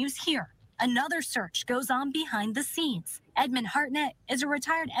continues here, another search goes on behind the scenes. Edmund Hartnett is a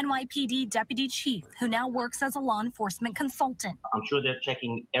retired NYPD deputy chief who now works as a law enforcement consultant. I'm sure they're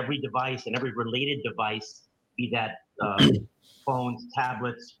checking every device and every related device, be that phones,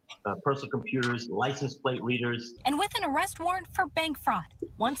 tablets, personal computers, license plate readers. And with an arrest warrant for bank fraud,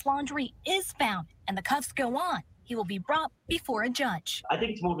 once Laundrie is found and the cuffs go on, he will be brought before a judge. I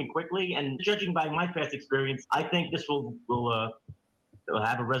think it's moving quickly, and judging by my past experience, I think this will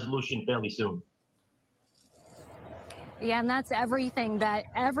have a resolution fairly soon. Yeah, and that's everything that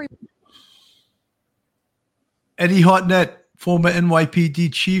Eddie Hartnett, former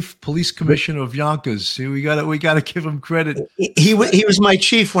NYPD chief, police commissioner of Yonkers. See, we got to give him credit. He was my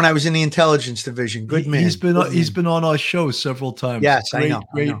chief when I was in the intelligence division. Good man. He's been on our show several times. Yes, great,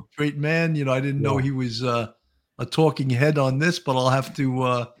 I know. Great man. You know, I didn't know he was a talking head on this, but I'll have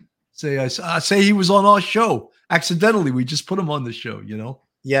to say I say he was on our show accidentally. We just put him on the show. You know.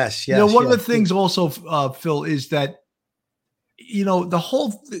 Yes. You know, one of the things also, Phil, is that the whole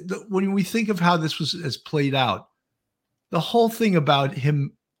when we think of how this has played out. The whole thing about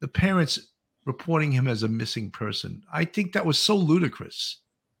him, the parents reporting him as a missing person, I think that was so ludicrous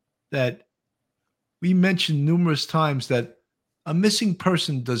that we mentioned numerous times that a missing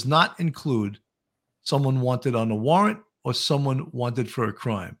person does not include someone wanted on a warrant or someone wanted for a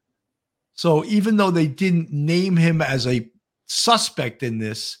crime. So even though they didn't name him as a suspect in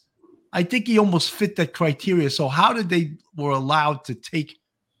this, I think he almost fit that criteria. So how did they were allowed to take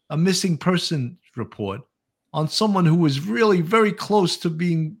a missing person report on someone who was really very close to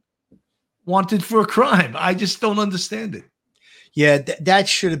being wanted for a crime? I just don't understand it. Yeah, that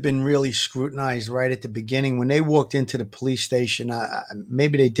should have been really scrutinized right at the beginning. When they walked into the police station,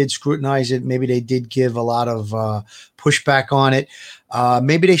 maybe they did scrutinize it. Maybe they did give a lot of pushback on it.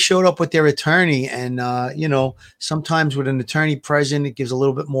 Maybe they showed up with their attorney. And, sometimes with an attorney present, it gives a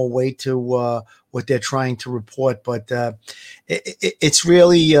little bit more weight to what they're trying to report. But it's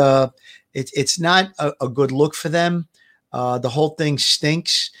really it's not a good look for them. The whole thing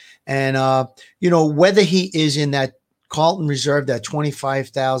stinks. And, whether he is in that Carlton Reserve, that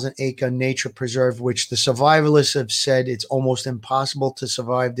 25,000 acre nature preserve, which the survivalists have said it's almost impossible to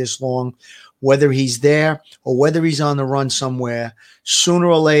survive this long, whether he's there or whether he's on the run somewhere, sooner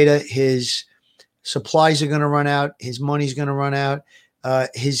or later, his supplies are going to run out. His money's going to run out.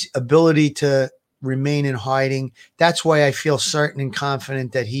 His ability to remain in hiding. That's why I feel certain and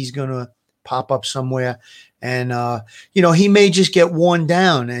confident that he's going to pop up somewhere. And, he may just get worn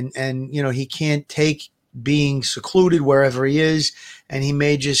down and he can't take being secluded wherever he is. And he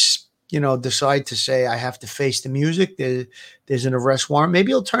may just, decide to say, I have to face the music. There's an arrest warrant.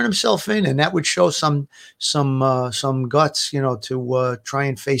 Maybe he'll turn himself in, and that would show some guts, to try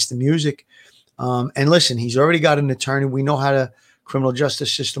and face the music. And listen, he's already got an attorney. We know how the criminal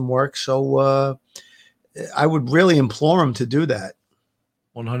justice system works. So I would really implore him to do that.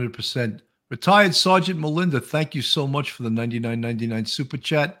 100%. Retired Sergeant Melinda, thank you so much for the $99.99 super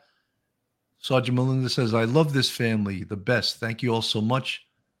chat. Sergeant Melinda says, I love this family, the best. Thank you all so much.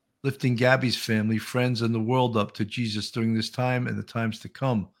 Lifting Gabby's family, friends, and the world up to Jesus during this time and the times to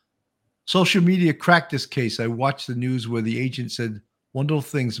come. Social media cracked this case. I watched the news where the agent said wonderful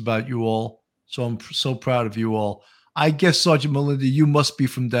things about you all. So I'm so proud of you all. I guess, Sergeant Melinda, you must be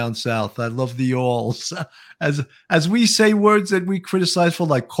from down south. I love the alls. As we say words that we criticize for,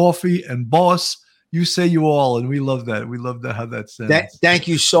 like coffee and boss, you say you all, and we love that. We love how that sounds. Thank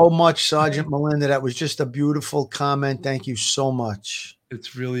you so much, Sergeant Melinda. That was just a beautiful comment. Thank you so much.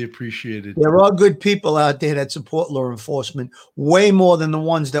 It's really appreciated. There are good people out there that support law enforcement way more than the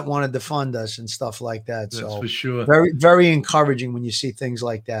ones that want to defund us and stuff like that. That's for sure. Very, very encouraging when you see things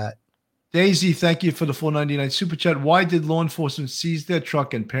like that. Daisy, thank you for the $4.99 super chat. Why did law enforcement seize their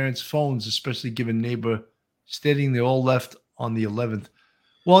truck and parents' phones, especially given neighbor stating they all left on the 11th?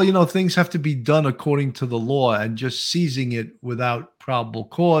 Well, things have to be done according to the law, and just seizing it without probable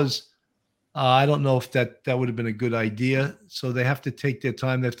cause I don't know if that would have been a good idea. So they have to take their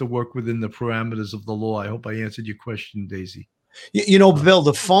time. They have to work within the parameters of the law. I hope I answered your question, Daisy. You know, Bill,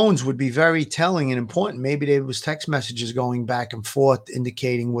 the phones would be very telling and important. Maybe there was text messages going back and forth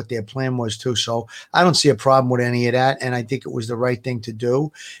indicating what their plan was too. So I don't see a problem with any of that. And I think it was the right thing to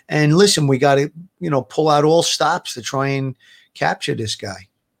do. And listen, we got to, pull out all stops to try and capture this guy.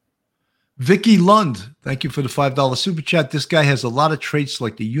 Vicky Lund, thank you for the $5 super chat. This guy has a lot of traits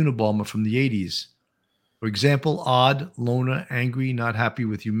like the Unabomber from the 80s. For example, odd, loner, angry, not happy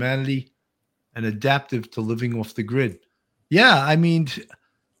with humanity, and adaptive to living off the grid. Yeah, I mean,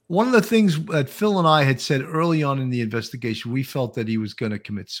 one of the things that Phil and I had said early on in the investigation, we felt that he was going to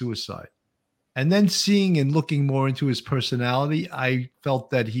commit suicide. And then seeing and looking more into his personality, I felt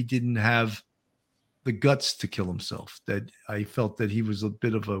that he didn't have the guts to kill himself, that I felt that he was a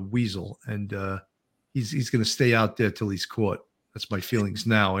bit of a weasel, and he's going to stay out there till he's caught. That's my feelings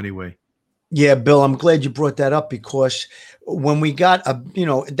now anyway. Yeah, Bill, I'm glad you brought that up, because when we got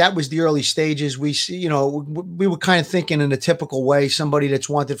that was the early stages. We see, we were kind of thinking in a typical way, somebody that's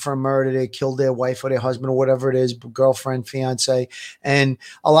wanted for a murder, they killed their wife or their husband or whatever it is, girlfriend, fiance. And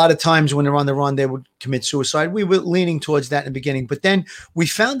a lot of times when they're on the run, they would commit suicide. We were leaning towards that in the beginning, but then we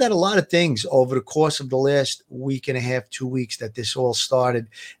found out a lot of things over the course of the last week and a half, 2 weeks that this all started.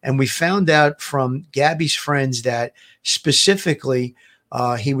 And we found out from Gabby's friends that specifically,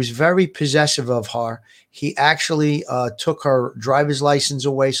 he was very possessive of her. He actually took her driver's license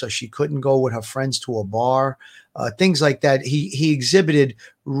away so she couldn't go with her friends to a bar, things like that. He exhibited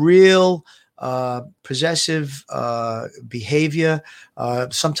real possessive behavior,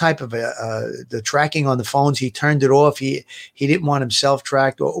 some type of the tracking on the phones. He turned it off. He didn't want himself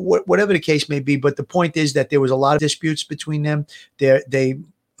tracked, or whatever the case may be. But the point is that there was a lot of disputes between them. They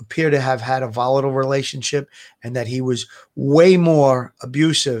appear to have had a volatile relationship, and that he was way more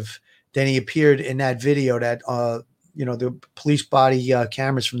abusive than he appeared in that video that, the police body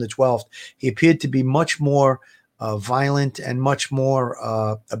cameras from the 12th. He appeared to be much more violent and much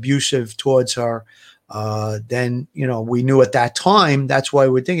more abusive towards her than, we knew at that time. That's why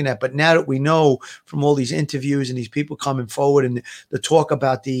we're thinking that. But now that we know from all these interviews and these people coming forward and the talk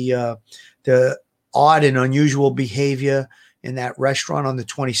about the odd and unusual behavior in that restaurant on the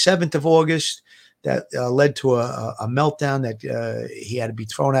 27th of August, that led to a meltdown, that he had to be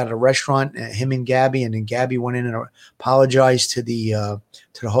thrown out of the restaurant, him and Gabby, and then Gabby went in and apologized to the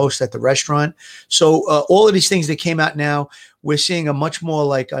host at the restaurant. So all of these things that came out now, we're seeing a much more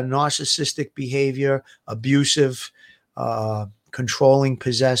like a narcissistic behavior, abusive, controlling,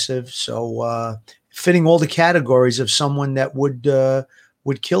 possessive. So fitting all the categories of someone that would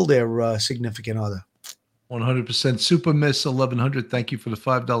kill their significant other. 100%. Super Miss 1100, thank you for the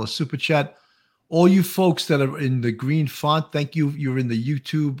 $5 super chat. All you folks that are in the green font, thank you. You're in the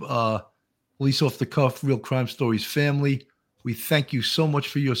YouTube Police Off the Cuff Real Crime Stories family. We thank you so much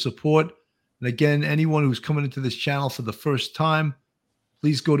for your support. And again, anyone who's coming into this channel for the first time,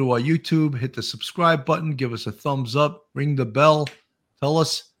 please go to our YouTube, hit the subscribe button, give us a thumbs up, ring the bell,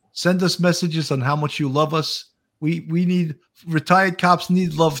 send us messages on how much you love us. We need, retired cops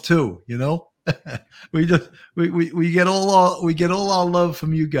need love too, we get all our love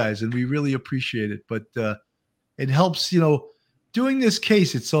from you guys, and we really appreciate it. But it helps, doing this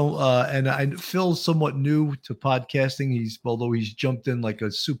case. It's so and Phil's somewhat new to podcasting. Although he's jumped in like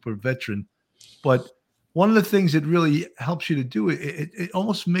a super veteran, but one of the things that really helps you to do it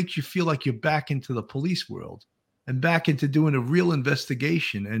almost makes you feel like you're back into the police world and back into doing a real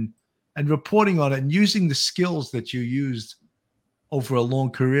investigation and reporting on it and using the skills that you used over a long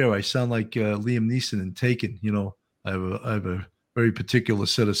career. I sound like Liam Neeson in Taken. I have a very particular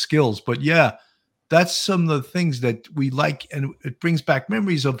set of skills. But yeah, that's some of the things that we like, and it brings back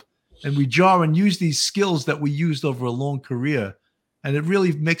memories of, and we jar and use these skills that we used over a long career. And it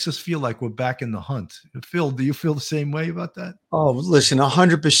really makes us feel like we're back in the hunt. Phil, do you feel the same way about that? Oh, listen,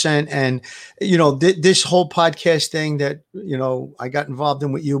 100%. And, this whole podcast thing that, I got involved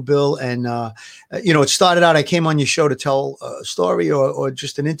in with you, Bill. And, it started out, I came on your show to tell a story or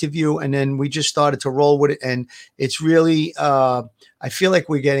just an interview. And then we just started to roll with it. And it's really, I feel like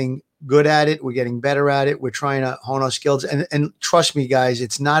we're getting good at it. We're getting better at it. We're trying to hone our skills. And trust me, guys,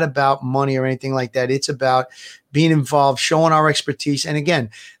 it's not about money or anything like that. It's about being involved, showing our expertise. And again,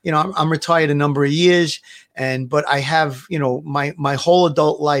 I'm retired a number of years, but I have, my whole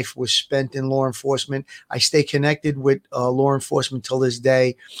adult life was spent in law enforcement. I stay connected with law enforcement till this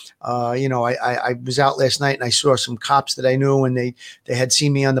day. I was out last night and I saw some cops that I knew, and they had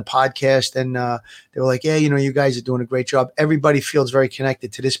seen me on the podcast, and they were like, yeah, you guys are doing a great job. Everybody feels very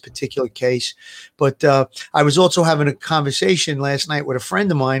connected to this particular case. But I was also having a conversation last night with a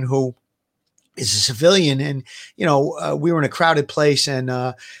friend of mine who is a civilian, and we were in a crowded place, and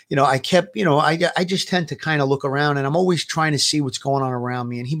I kept, I just tend to kind of look around, and I'm always trying to see what's going on around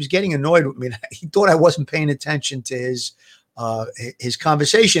me, and he was getting annoyed with me. He thought I wasn't paying attention to his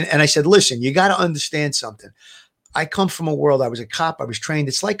conversation, and I said, listen, you got to understand something. I come from a world, I was a cop, I was trained.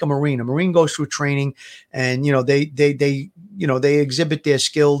 It's like a Marine. A Marine goes through training, and they exhibit their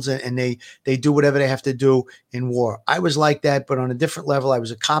skills, and they do whatever they have to do in war. I was like that, but on a different level. I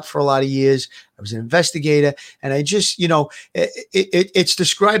was a cop for a lot of years. I was an investigator, and I just, it's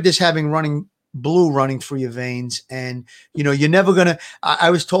described as having blue running through your veins. And, you're never going to, I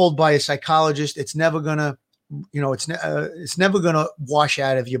was told by a psychologist, it's never going to, it's never going to wash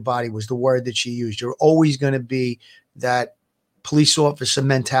out of your body, was the word that she used. You're always going to be that police officer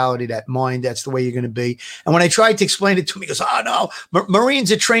mentality, that mind. That's the way you're going to be. And when I tried to explain it to him, he goes, oh no,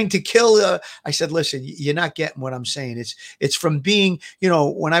 Marines are trained to kill. I said, listen, you're not getting what I'm saying. It's from being,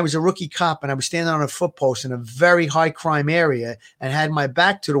 when I was a rookie cop and I was standing on a foot post in a very high crime area and had my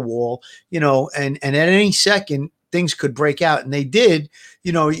back to the wall, and at any second things could break out, and they did.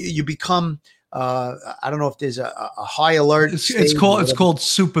 You become, I don't know if there's a high alert. It's called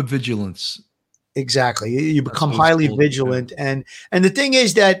supervigilance. Exactly. You become highly vigilant. And the thing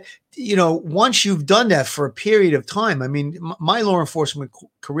is that, once you've done that for a period of time, I mean, my law enforcement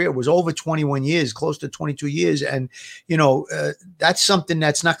career was over 21 years, close to 22 years. And, that's something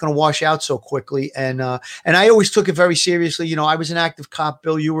that's not going to wash out so quickly. And I always took it very seriously. I was an active cop.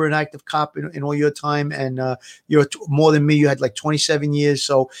 Bill, you were an active cop in all your time, and you're more than me. You had like 27 years.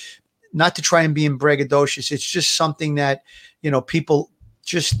 So, not to try and be braggadocious, it's just something that, people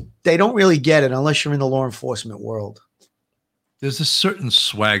they don't really get it unless you're in the law enforcement world. There's a certain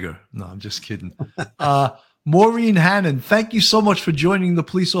swagger. No, I'm just kidding. Maureen Hannon, thank you so much for joining the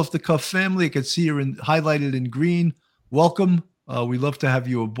Police Off the Cuff family. I can see you're highlighted in green. Welcome. We love to have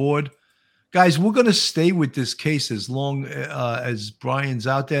you aboard. Guys, we're going to stay with this case as long as Brian's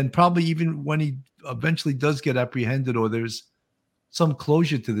out there, and probably even when he eventually does get apprehended, or there's some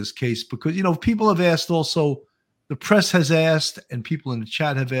closure to this case, because, people have asked also, the press has asked, and people in the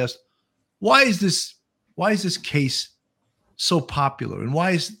chat have asked, why is this case so popular, and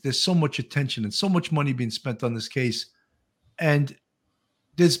why is there so much attention and so much money being spent on this case, and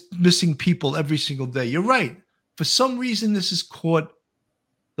there's missing people every single day? You're right. For some reason, this has caught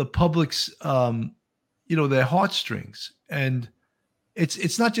the public's, their heartstrings, and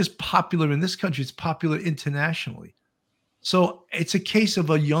it's not just popular in this country, it's popular internationally. So it's a case of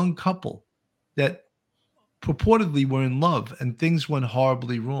a young couple that purportedly were in love, and things went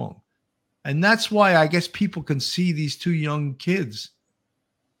horribly wrong. And that's why I guess people can see these two young kids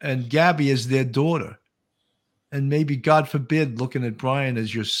and Gabby as their daughter, and maybe, God forbid, looking at Brian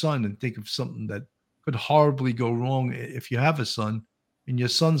as your son, and think of something that could horribly go wrong if you have a son in your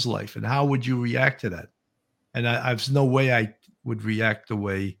son's life. And how would you react to that? And there's no way I would react the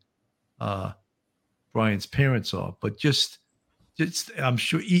way Brian's parents are, but just I'm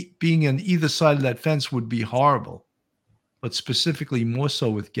sure being on either side of that fence would be horrible, but specifically more so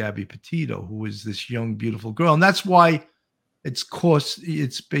with Gabby Petito, who is this young, beautiful girl. And that's why it's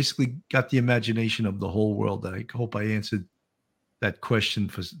basically got the imagination of the whole world. And I hope I answered that question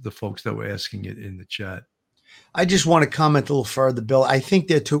for the folks that were asking it in the chat. I just want to comment a little further, Bill. I think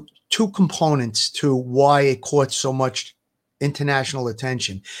there are two components to why it caught so much international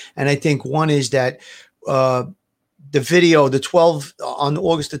attention. And I think one is that the video, on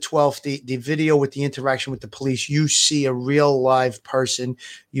August the 12th, the video with the interaction with the police, you see a real live person.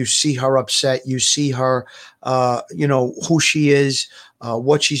 You see her upset. You see her, who she is,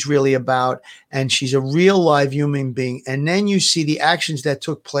 what she's really about. And she's a real live human being. And then you see the actions that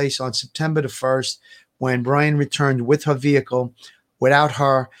took place on September the 1st, when Brian returned with her vehicle without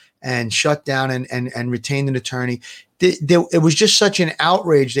her and shut down and retained an attorney. It was just such an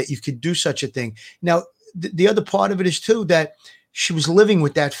outrage that you could do such a thing. Now, the other part of it is too that she was living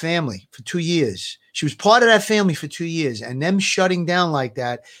with that family for 2 years. She was part of that family for 2 years, and them shutting down like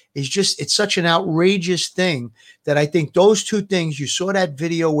that is it's such an outrageous thing that I think those two things, you saw that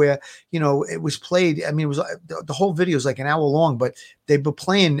video where, it was played. I mean, it was the whole video is like an hour long, but they were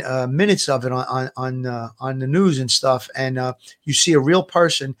playing minutes of it on the news and stuff. And you see a real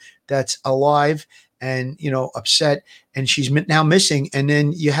person that's alive and, upset, and she's now missing. And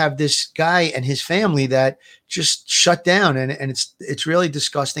then you have this guy and his family that just shut down, and it's really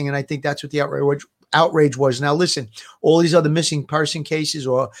disgusting. And I think that's what the outrage was. Now, listen, all these other missing person cases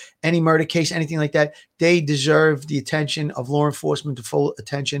or any murder case, anything like that, they deserve the attention of law enforcement, the full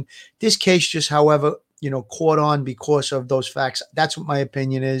attention. This case just, however, caught on because of those facts. That's what my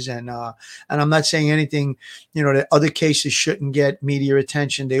opinion is. And I'm not saying anything, that other cases shouldn't get media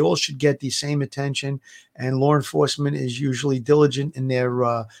attention. They all should get the same attention. And law enforcement is usually diligent in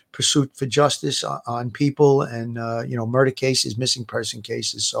their pursuit for justice on people and, murder cases, missing person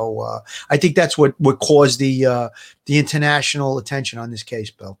cases. So I think that's what caused the international attention on this case,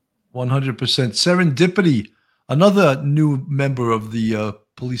 Bill. 100%. Serendipity, another new member of the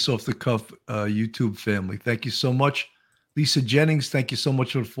Police Off the Cuff YouTube family. Thank you so much. Lisa Jennings, thank you so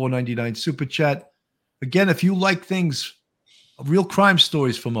much for the $4.99 super chat. Again, if you like things, real crime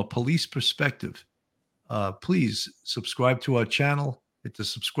stories from a police perspective, please subscribe to our channel. Hit the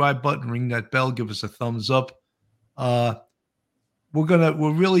subscribe button, ring that bell, give us a thumbs up. We're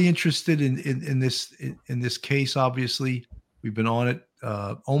really interested in this case. Obviously, we've been on it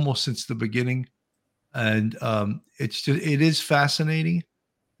almost since the beginning, and it is fascinating.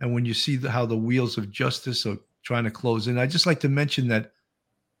 And when you see how the wheels of justice are trying to close in, I'd just like to mention that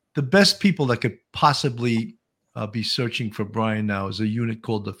the best people that could possibly be searching for Brian now is a unit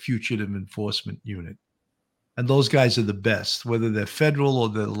called the Fugitive Enforcement Unit. And those guys are the best, whether they're federal or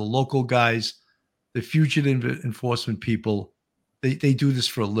the local guys. The fugitive enforcement people, they do this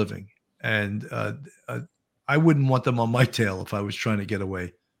for a living. And I wouldn't want them on my tail if I was trying to get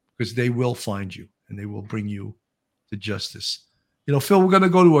away, because they will find you and they will bring you to justice. Phil, we're going to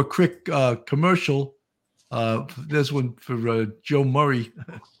go to a quick commercial. There's one for Joe Murray.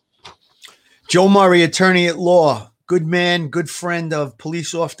 Joe Murray, attorney at law, good man, good friend of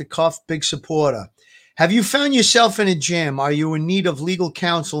Police Off the Cuff, big supporter. Have you found yourself in a jam? Are you in need of legal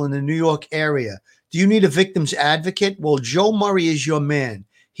counsel in the New York area? Do you need a victim's advocate? Well, Joe Murray is your man.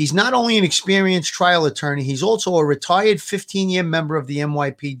 He's not only an experienced trial attorney, he's also a retired 15-year member of the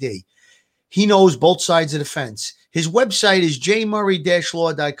NYPD. He knows both sides of the fence. His website is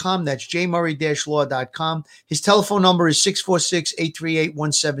jmurray-law.com. That's jmurray-law.com. His telephone number is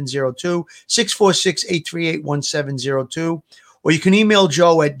 646-838-1702, 646-838-1702. Or you can email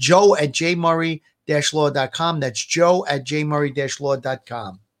Joe at joe@jmurray-law.com. That's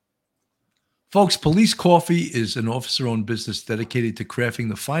joe@jmurray-law.com. Folks, Police Coffee is an officer-owned business dedicated to crafting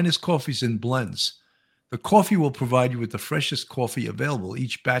the finest coffees and blends. The coffee will provide you with the freshest coffee available.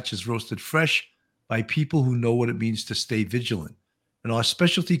 Each batch is roasted fresh by people who know what it means to stay vigilant. And our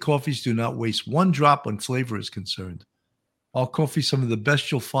specialty coffees do not waste one drop when flavor is concerned. Our coffee is some of the best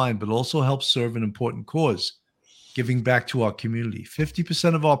you'll find, but also helps serve an important cause, giving back to our community.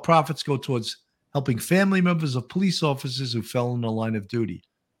 50% of our profits go towards helping family members of police officers who fell in the line of duty.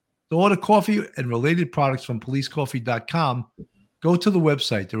 To order coffee and related products from policecoffee.com, go to the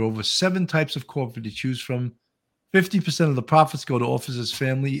website. There are over 7 types of coffee to choose from. 50% of the profits go to officers'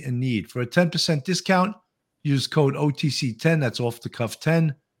 family in need. For a 10% discount, use code OTC10. That's off the cuff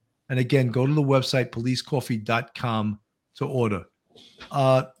 10. And again, go to the website, policecoffee.com to order.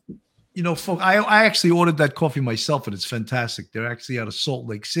 Folks, I actually ordered that coffee myself, and it's fantastic. They're actually out of Salt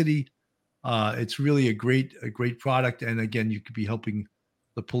Lake City. It's really a great product. And again, you could be helping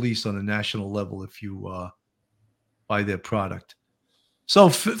the police on a national level if you buy their product. So,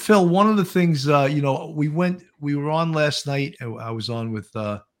 Phil, one of the things, we were on last night, and I was on with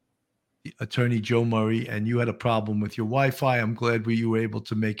attorney Joe Murray, and you had a problem with your Wi-Fi. I'm glad you were able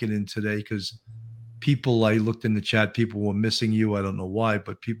to make it in today, because I looked in the chat, people were missing you. I don't know why,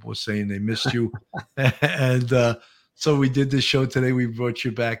 but people were saying they missed you. And so we did this show today. We brought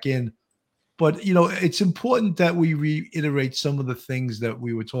you back in. But, it's important that we reiterate some of the things that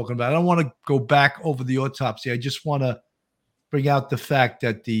we were talking about. I don't want to go back over the autopsy. I just want to bring out the fact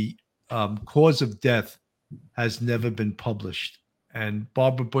that the cause of death has never been published. And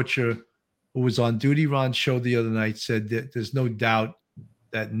Barbara Butcher, who was on Duty Ron's show the other night, said that there's no doubt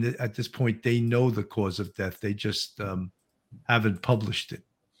that at this point they know the cause of death. They just haven't published it.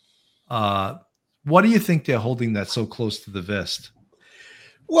 What do you think they're holding that so close to the vest?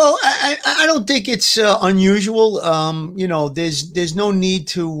 Well, I don't think it's unusual. There's no need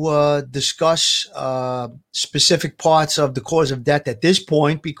to discuss specific parts of the cause of death at this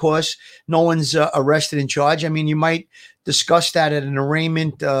point, because no one's arrested and charged. I mean, you might discuss that at an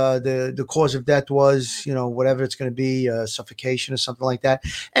arraignment. The cause of death was, whatever it's going to be, suffocation or something like that.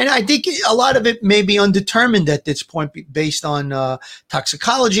 And I think a lot of it may be undetermined at this point based on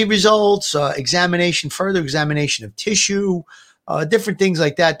toxicology results, further examination of tissue, different things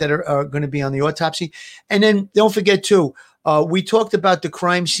like that are going to be on the autopsy. And then don't forget too, we talked about the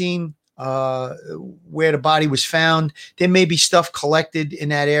crime scene where the body was found. There may be stuff collected in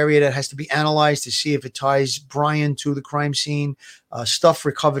that area that has to be analyzed to see if it ties Brian to the crime scene. Stuff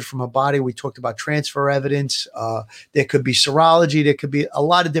recovered from a body. We talked about transfer evidence. There could be serology. There could be a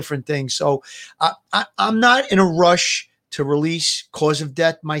lot of different things. So I'm not in a rush to release cause of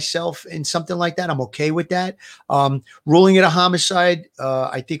death myself in something like that. I'm okay with that. Ruling it a homicide,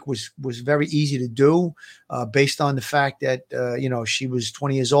 I think was very easy to do based on the fact that, she was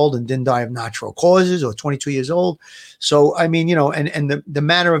 20 years old and didn't die of natural causes, or 22 years old. So, I mean, and the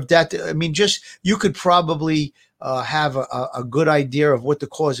manner of death, I mean, just, you could probably have a good idea of what the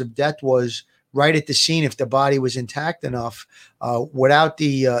cause of death was right at the scene if the body was intact enough, without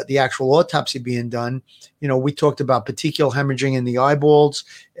the actual autopsy being done. We talked about petechial hemorrhaging in the eyeballs,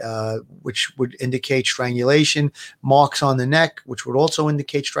 which would indicate strangulation, marks on the neck, which would also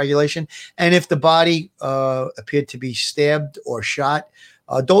indicate strangulation. And if the body appeared to be stabbed or shot,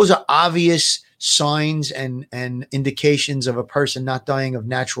 those are obvious signs and indications of a person not dying of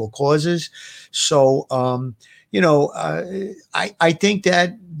natural causes. So, I think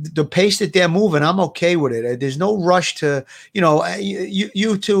that the pace that they're moving, I'm okay with it. There's no rush to,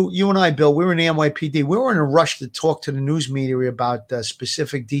 you two, you and I, Bill, we were in the NYPD. We were in a rush to talk to the news media about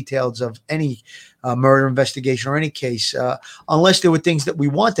specific details of any murder investigation or any case, unless there were things that we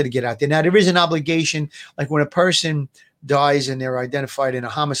wanted to get out there. Now, there is an obligation, like when a person dies and they're identified in a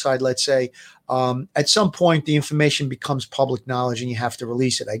homicide, let's say, at some point the information becomes public knowledge and you have to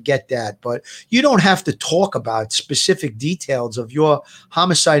release it. I get that, but you don't have to talk about specific details of your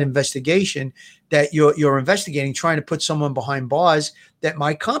homicide investigation that you're investigating, trying to put someone behind bars that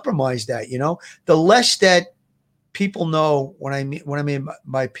might compromise that. The less that people know, what I mean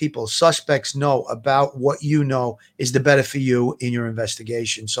by people, suspects know about what you know, is the better for you in your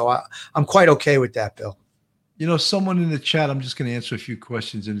investigation. So I'm quite okay with that, Bill. Someone in the chat, I'm just going to answer a few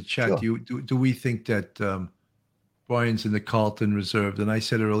questions in the chat. Sure. Do we think that Brian's in the Carlton reserve? And I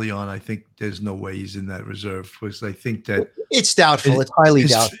said early on, I think there's no way he's in that reserve, because I think that it's doubtful. It's highly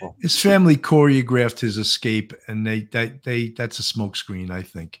doubtful. His family choreographed his escape, and that's a smokescreen, I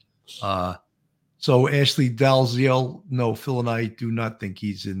think. So Ashley Dalziel, no, Phil and I do not think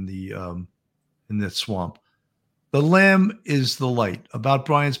he's in the swamp. The lamb is the light. About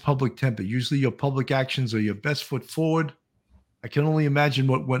Brian's public temper. Usually your public actions are your best foot forward. I can only imagine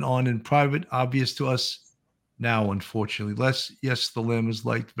what went on in private, obvious to us now, unfortunately. Yes, the lamb is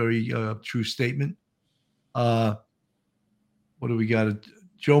light. Very true statement. What do we got?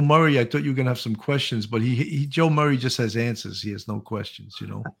 Joe Murray, I thought you were going to have some questions, but Joe Murray just has answers. He has no questions,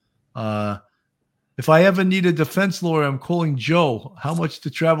 If I ever need a defense lawyer, I'm calling Joe. How much to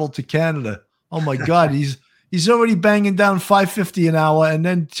travel to Canada? Oh, my God. He's already banging down $5.50 an hour, and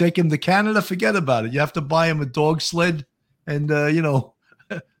then take him to Canada. Forget about it. You have to buy him a dog sled and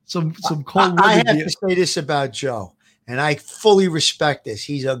some cold weather. I have to say this about Joe, and I fully respect this.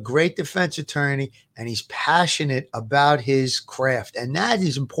 He's a great defense attorney, and he's passionate about his craft, and that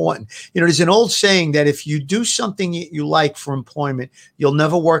is important. There's an old saying that if you do something you like for employment, you'll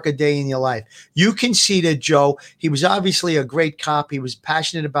never work a day in your life. You can see that Joe, he was obviously a great cop. He was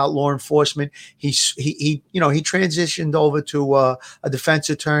passionate about law enforcement. He transitioned over to a defense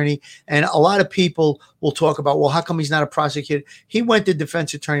attorney, and a lot of people will talk about, well, how come he's not a prosecutor? He went the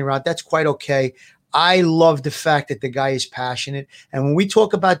defense attorney route. That's quite okay. I love the fact that the guy is passionate. And when we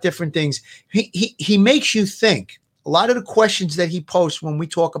talk about different things, he makes you think. A lot of the questions that he posts when we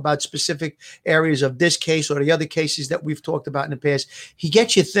talk about specific areas of this case or the other cases that we've talked about in the past, he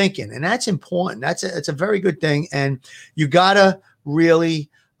gets you thinking, and that's important. It's a very good thing. And you got to really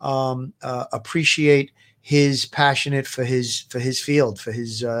appreciate his passionate for his field, for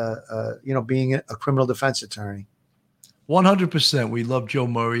his, being a criminal defense attorney. 100%. We love Joe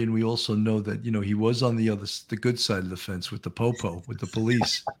Murray, and we also know that he was on the good side of the fence with the popo, with the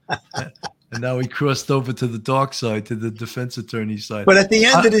police, and now he crossed over to the dark side, to the defense attorney side. But at the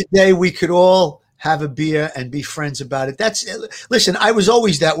end of the day, we could all have a beer and be friends about it. Listen, I was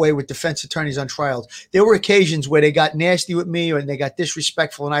always that way with defense attorneys on trials. There were occasions where they got nasty with me or they got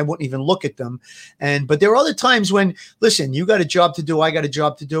disrespectful and I wouldn't even look at them. But there were other times when, listen, you got a job to do, I got a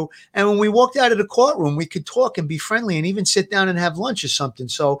job to do. And when we walked out of the courtroom, we could talk and be friendly and even sit down and have lunch or something.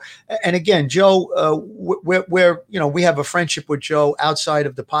 So, and again, Joe, we have a friendship with Joe outside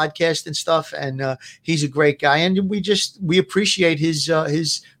of the podcast and stuff. And he's a great guy. And we appreciate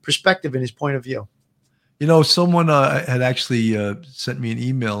his perspective and his point of view. Someone had actually sent me an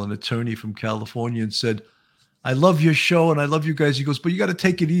email, an attorney from California, and said, I love your show and I love you guys. He goes, but you got to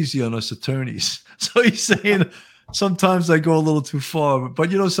take it easy on us attorneys. So he's saying sometimes I go a little too far.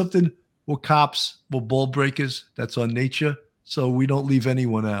 But something, we're cops, we're ball breakers. That's our nature. so we don't leave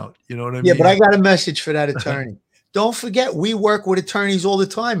anyone out. You know what I mean? Yeah, but I got a message for that attorney. Don't forget, we work with attorneys all the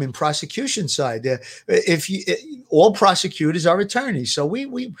time in prosecution side. All prosecutors are attorneys, so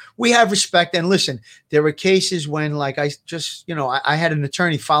we have respect. And listen, there were cases when, like, I had an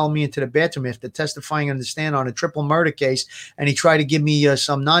attorney follow me into the bathroom after testifying on the stand on a triple murder case, and he tried to give me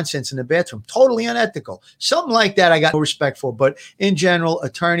some nonsense in the bathroom. Totally unethical. Something like that, I got no respect for. But in general,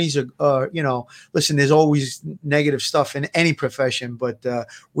 attorneys are, listen, there's always negative stuff in any profession, but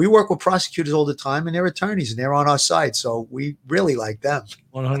we work with prosecutors all the time, and they're attorneys, and they're on our side, so we really like them.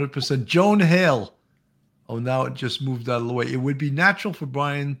 100%. Joan Hale. Oh, now it just moved out of the way. It would be natural for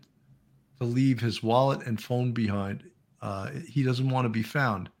Brian to leave his wallet and phone behind. He doesn't want to be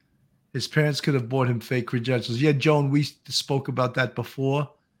found. His parents could have bought him fake credentials. Yeah, Joan, we spoke about that before.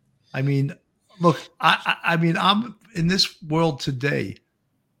 I mean, look, I mean, I'm in this world today.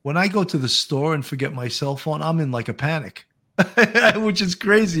 When I go to the store and forget my cell phone, I'm in like a panic, which is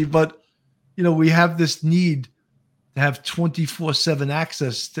crazy. But, we have this need to have 24/7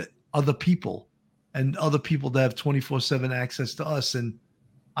 access to other people and other people to have 24/7 access to us. And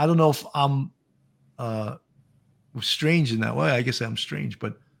I don't know if I'm strange in that way. I guess I'm strange,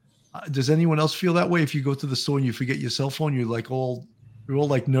 but does anyone else feel that way? If you go to the store and you forget your cell phone, you're all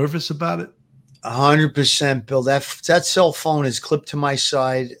like nervous about it? 100%, Bill. That cell phone is clipped to my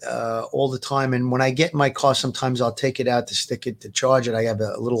side all the time. And when I get in my car, sometimes I'll take it out to stick it to charge it. I have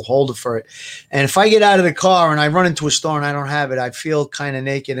a little holder for it. And if I get out of the car and I run into a store and I don't have it, I feel kind of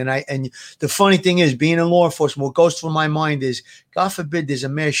naked. And the funny thing is, being in law enforcement, what goes through my mind is, God forbid there's a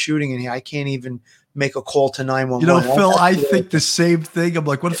mass shooting in here. I can't even make a call to 911. Phil, I think the same thing. I'm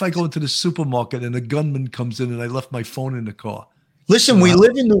like, what if I go into the supermarket and a gunman comes in and I left my phone in the car? Listen, we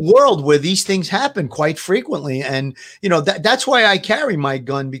live in the world where these things happen quite frequently. And, that's why I carry my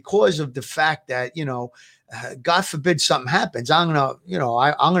gun, because of the fact that, God forbid something happens. I'm going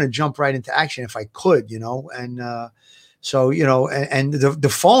to, I'm going to jump right into action if I could, and so, and the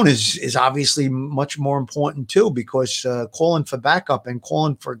phone is obviously much more important too, because calling for backup and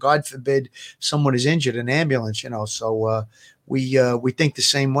calling for, God forbid, someone is injured, an ambulance, so we think the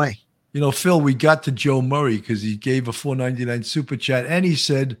same way. Phil, we got to Joe Murray because he gave a $4.99 super chat, and he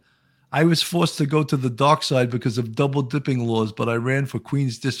said, I was forced to go to the dark side because of double dipping laws, but I ran for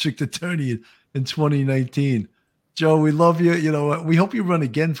Queens District Attorney in 2019. Joe, we love you. We hope you run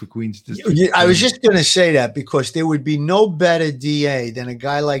again for Queens District. I was just going to say that, because there would be no better DA than a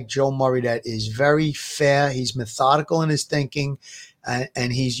guy like Joe Murray that is very fair. He's methodical in his thinking.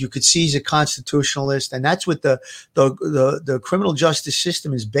 And you could see he's a constitutionalist, and that's what the criminal justice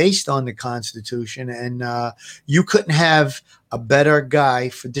system is based on, the Constitution. And you couldn't have a better guy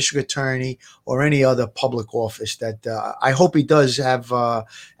for district attorney or any other public office. That I hope he does have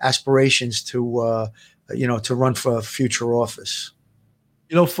aspirations to run for future office.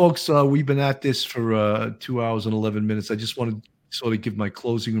 Folks, we've been at this for 2 hours and 11 minutes. I just want to sort of give my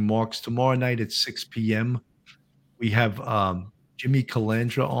closing remarks. Tomorrow night at 6 p.m., we have Jimmy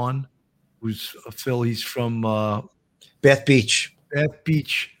Calandra on, who's Phil. He's from Bath Beach. Bath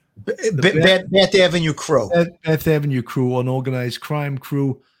Beach. Bath Avenue crew. Bath Avenue crew, an organized crime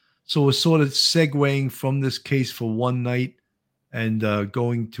crew. So we're sort of segueing from this case for one night and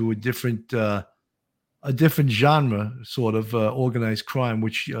going to a different genre, sort of organized crime,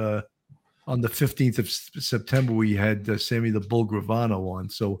 which on the 15th of September, we had Sammy the Bull Gravano on.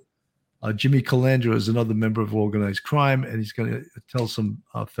 So Jimmy Calandra is another member of organized crime, and he's going to tell some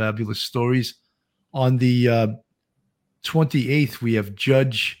fabulous stories. On the 28th, we have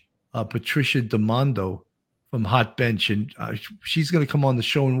Judge Patricia DeMondo from Hot Bench, and she's going to come on the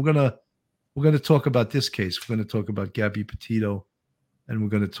show, and we're going to talk about this case. We're going to talk about Gabby Petito, and we're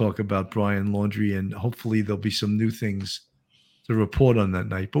going to talk about Brian Laundrie, and hopefully there'll be some new things to report on that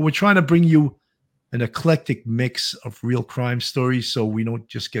night. But we're trying to bring you an eclectic mix of real crime stories, so we don't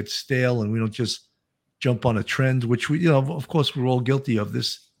just get stale and we don't just jump on a trend, which we, of course, we're all guilty of.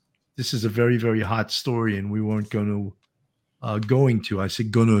 This is a very, very hot story, and we weren't going to. I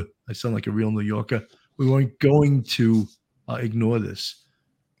said gonna. I sound like a real New Yorker. We weren't going to ignore this.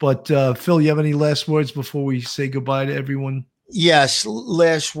 But Phil, you have any last words before we say goodbye to everyone? Yes,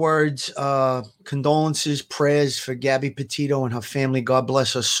 last words, condolences, prayers for Gabby Petito and her family. God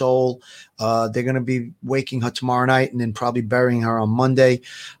bless her soul. They're going to be waking her tomorrow night and then probably burying her on Monday.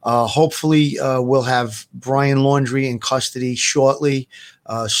 Hopefully, we'll have Brian Laundrie in custody shortly,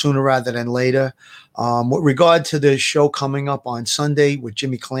 sooner rather than later. With regard to the show coming up on Sunday with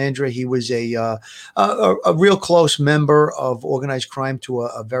Jimmy Calandra, he was a real close member of organized crime to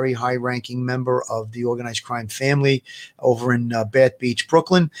a very high-ranking member of the organized crime family over in Bath Beach,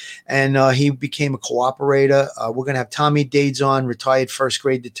 Brooklyn, and he became a cooperator. We're going to have Tommy Dades on, retired first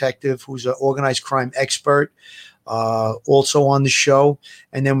grade detective, who's an organized crime expert, also on the show.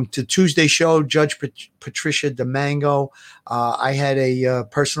 And then the Tuesday show, Judge Patricia DeMango. I had a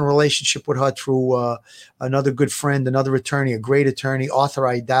personal relationship with her through another good friend, another attorney, a great attorney, Arthur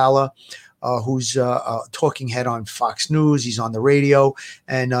Aidala, who's a talking head on Fox News. He's on the radio,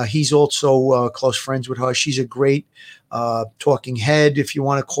 and he's also close friends with her. She's a great talking head, if you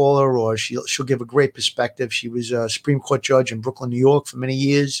want to call her, or she'll give a great perspective. She was a Supreme Court judge in Brooklyn, New York for many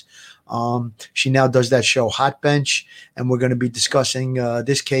years. She now does that show Hot Bench, and we're going to be discussing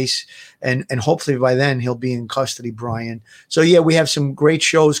this case, and hopefully by then he'll be in custody, Brian. So yeah, we have some great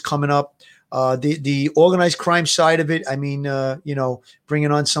shows coming up. The organized crime side of it, I mean,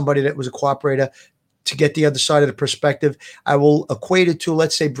 bringing on somebody that was a cooperator to get the other side of the perspective. I will equate it to,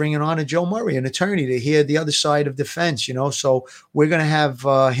 let's say, bringing on a Joe Murray, an attorney, to hear the other side of defense, So we're going to have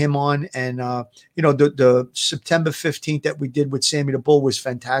him on. And, the September 15th that we did with Sammy the Bull was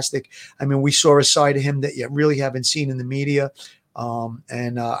fantastic. I mean, we saw a side of him that you really haven't seen in the media.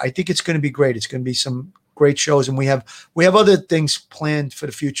 And I think it's going to be great. It's going to be some great shows, and we have other things planned for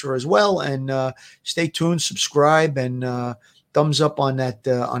the future as well. And stay tuned, subscribe, and thumbs up on that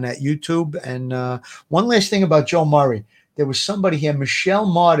YouTube. And one last thing about Joe Murray, there was somebody here, Michelle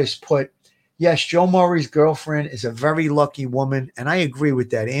Martis, put, yes, Joe Murray's girlfriend is a very lucky woman, and I agree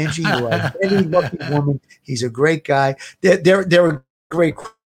with that. Angie, you are a very lucky woman. He's a great guy. They're a great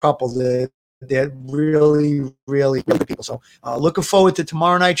couple. They're really, really good people. So looking forward to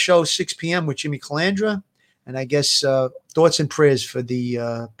tomorrow night's show, 6 p.m. with Jimmy Calandra. And I guess thoughts and prayers for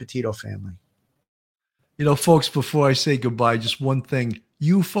the Petito family. Folks, before I say goodbye, just one thing.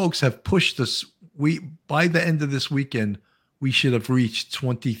 You folks have pushed us. By the end of this weekend, we should have reached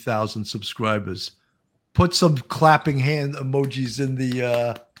 20,000 subscribers. Put some clapping hand emojis in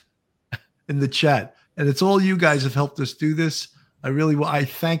the chat. And it's all you guys have helped us do this. I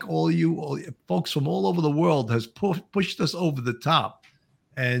thank all you folks from all over the world has pushed us over the top.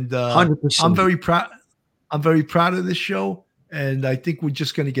 And 100%. I'm very proud. I'm very proud of this show. And I think we're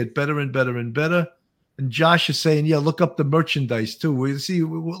just going to get better and better and better. And Josh is saying, yeah, look up the merchandise too. We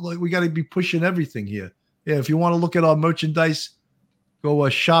got to be pushing everything here. Yeah, if you want to look at our merchandise, go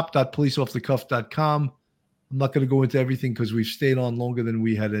shop.policeoffthecuff.com. I'm not going to go into everything because we've stayed on longer than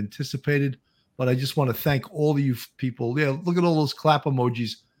we had anticipated. But I just want to thank all of you people. Yeah, look at all those clap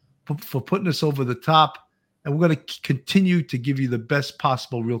emojis for putting us over the top. And we're going to continue to give you the best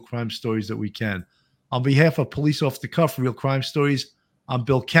possible real crime stories that we can. On behalf of Police Off the Cuff, Real Crime Stories, I'm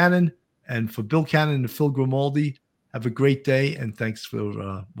Bill Cannon. And for Bill Cannon and Phil Grimaldi, have a great day, and thanks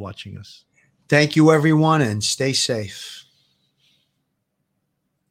for watching us. Thank you, everyone, and stay safe.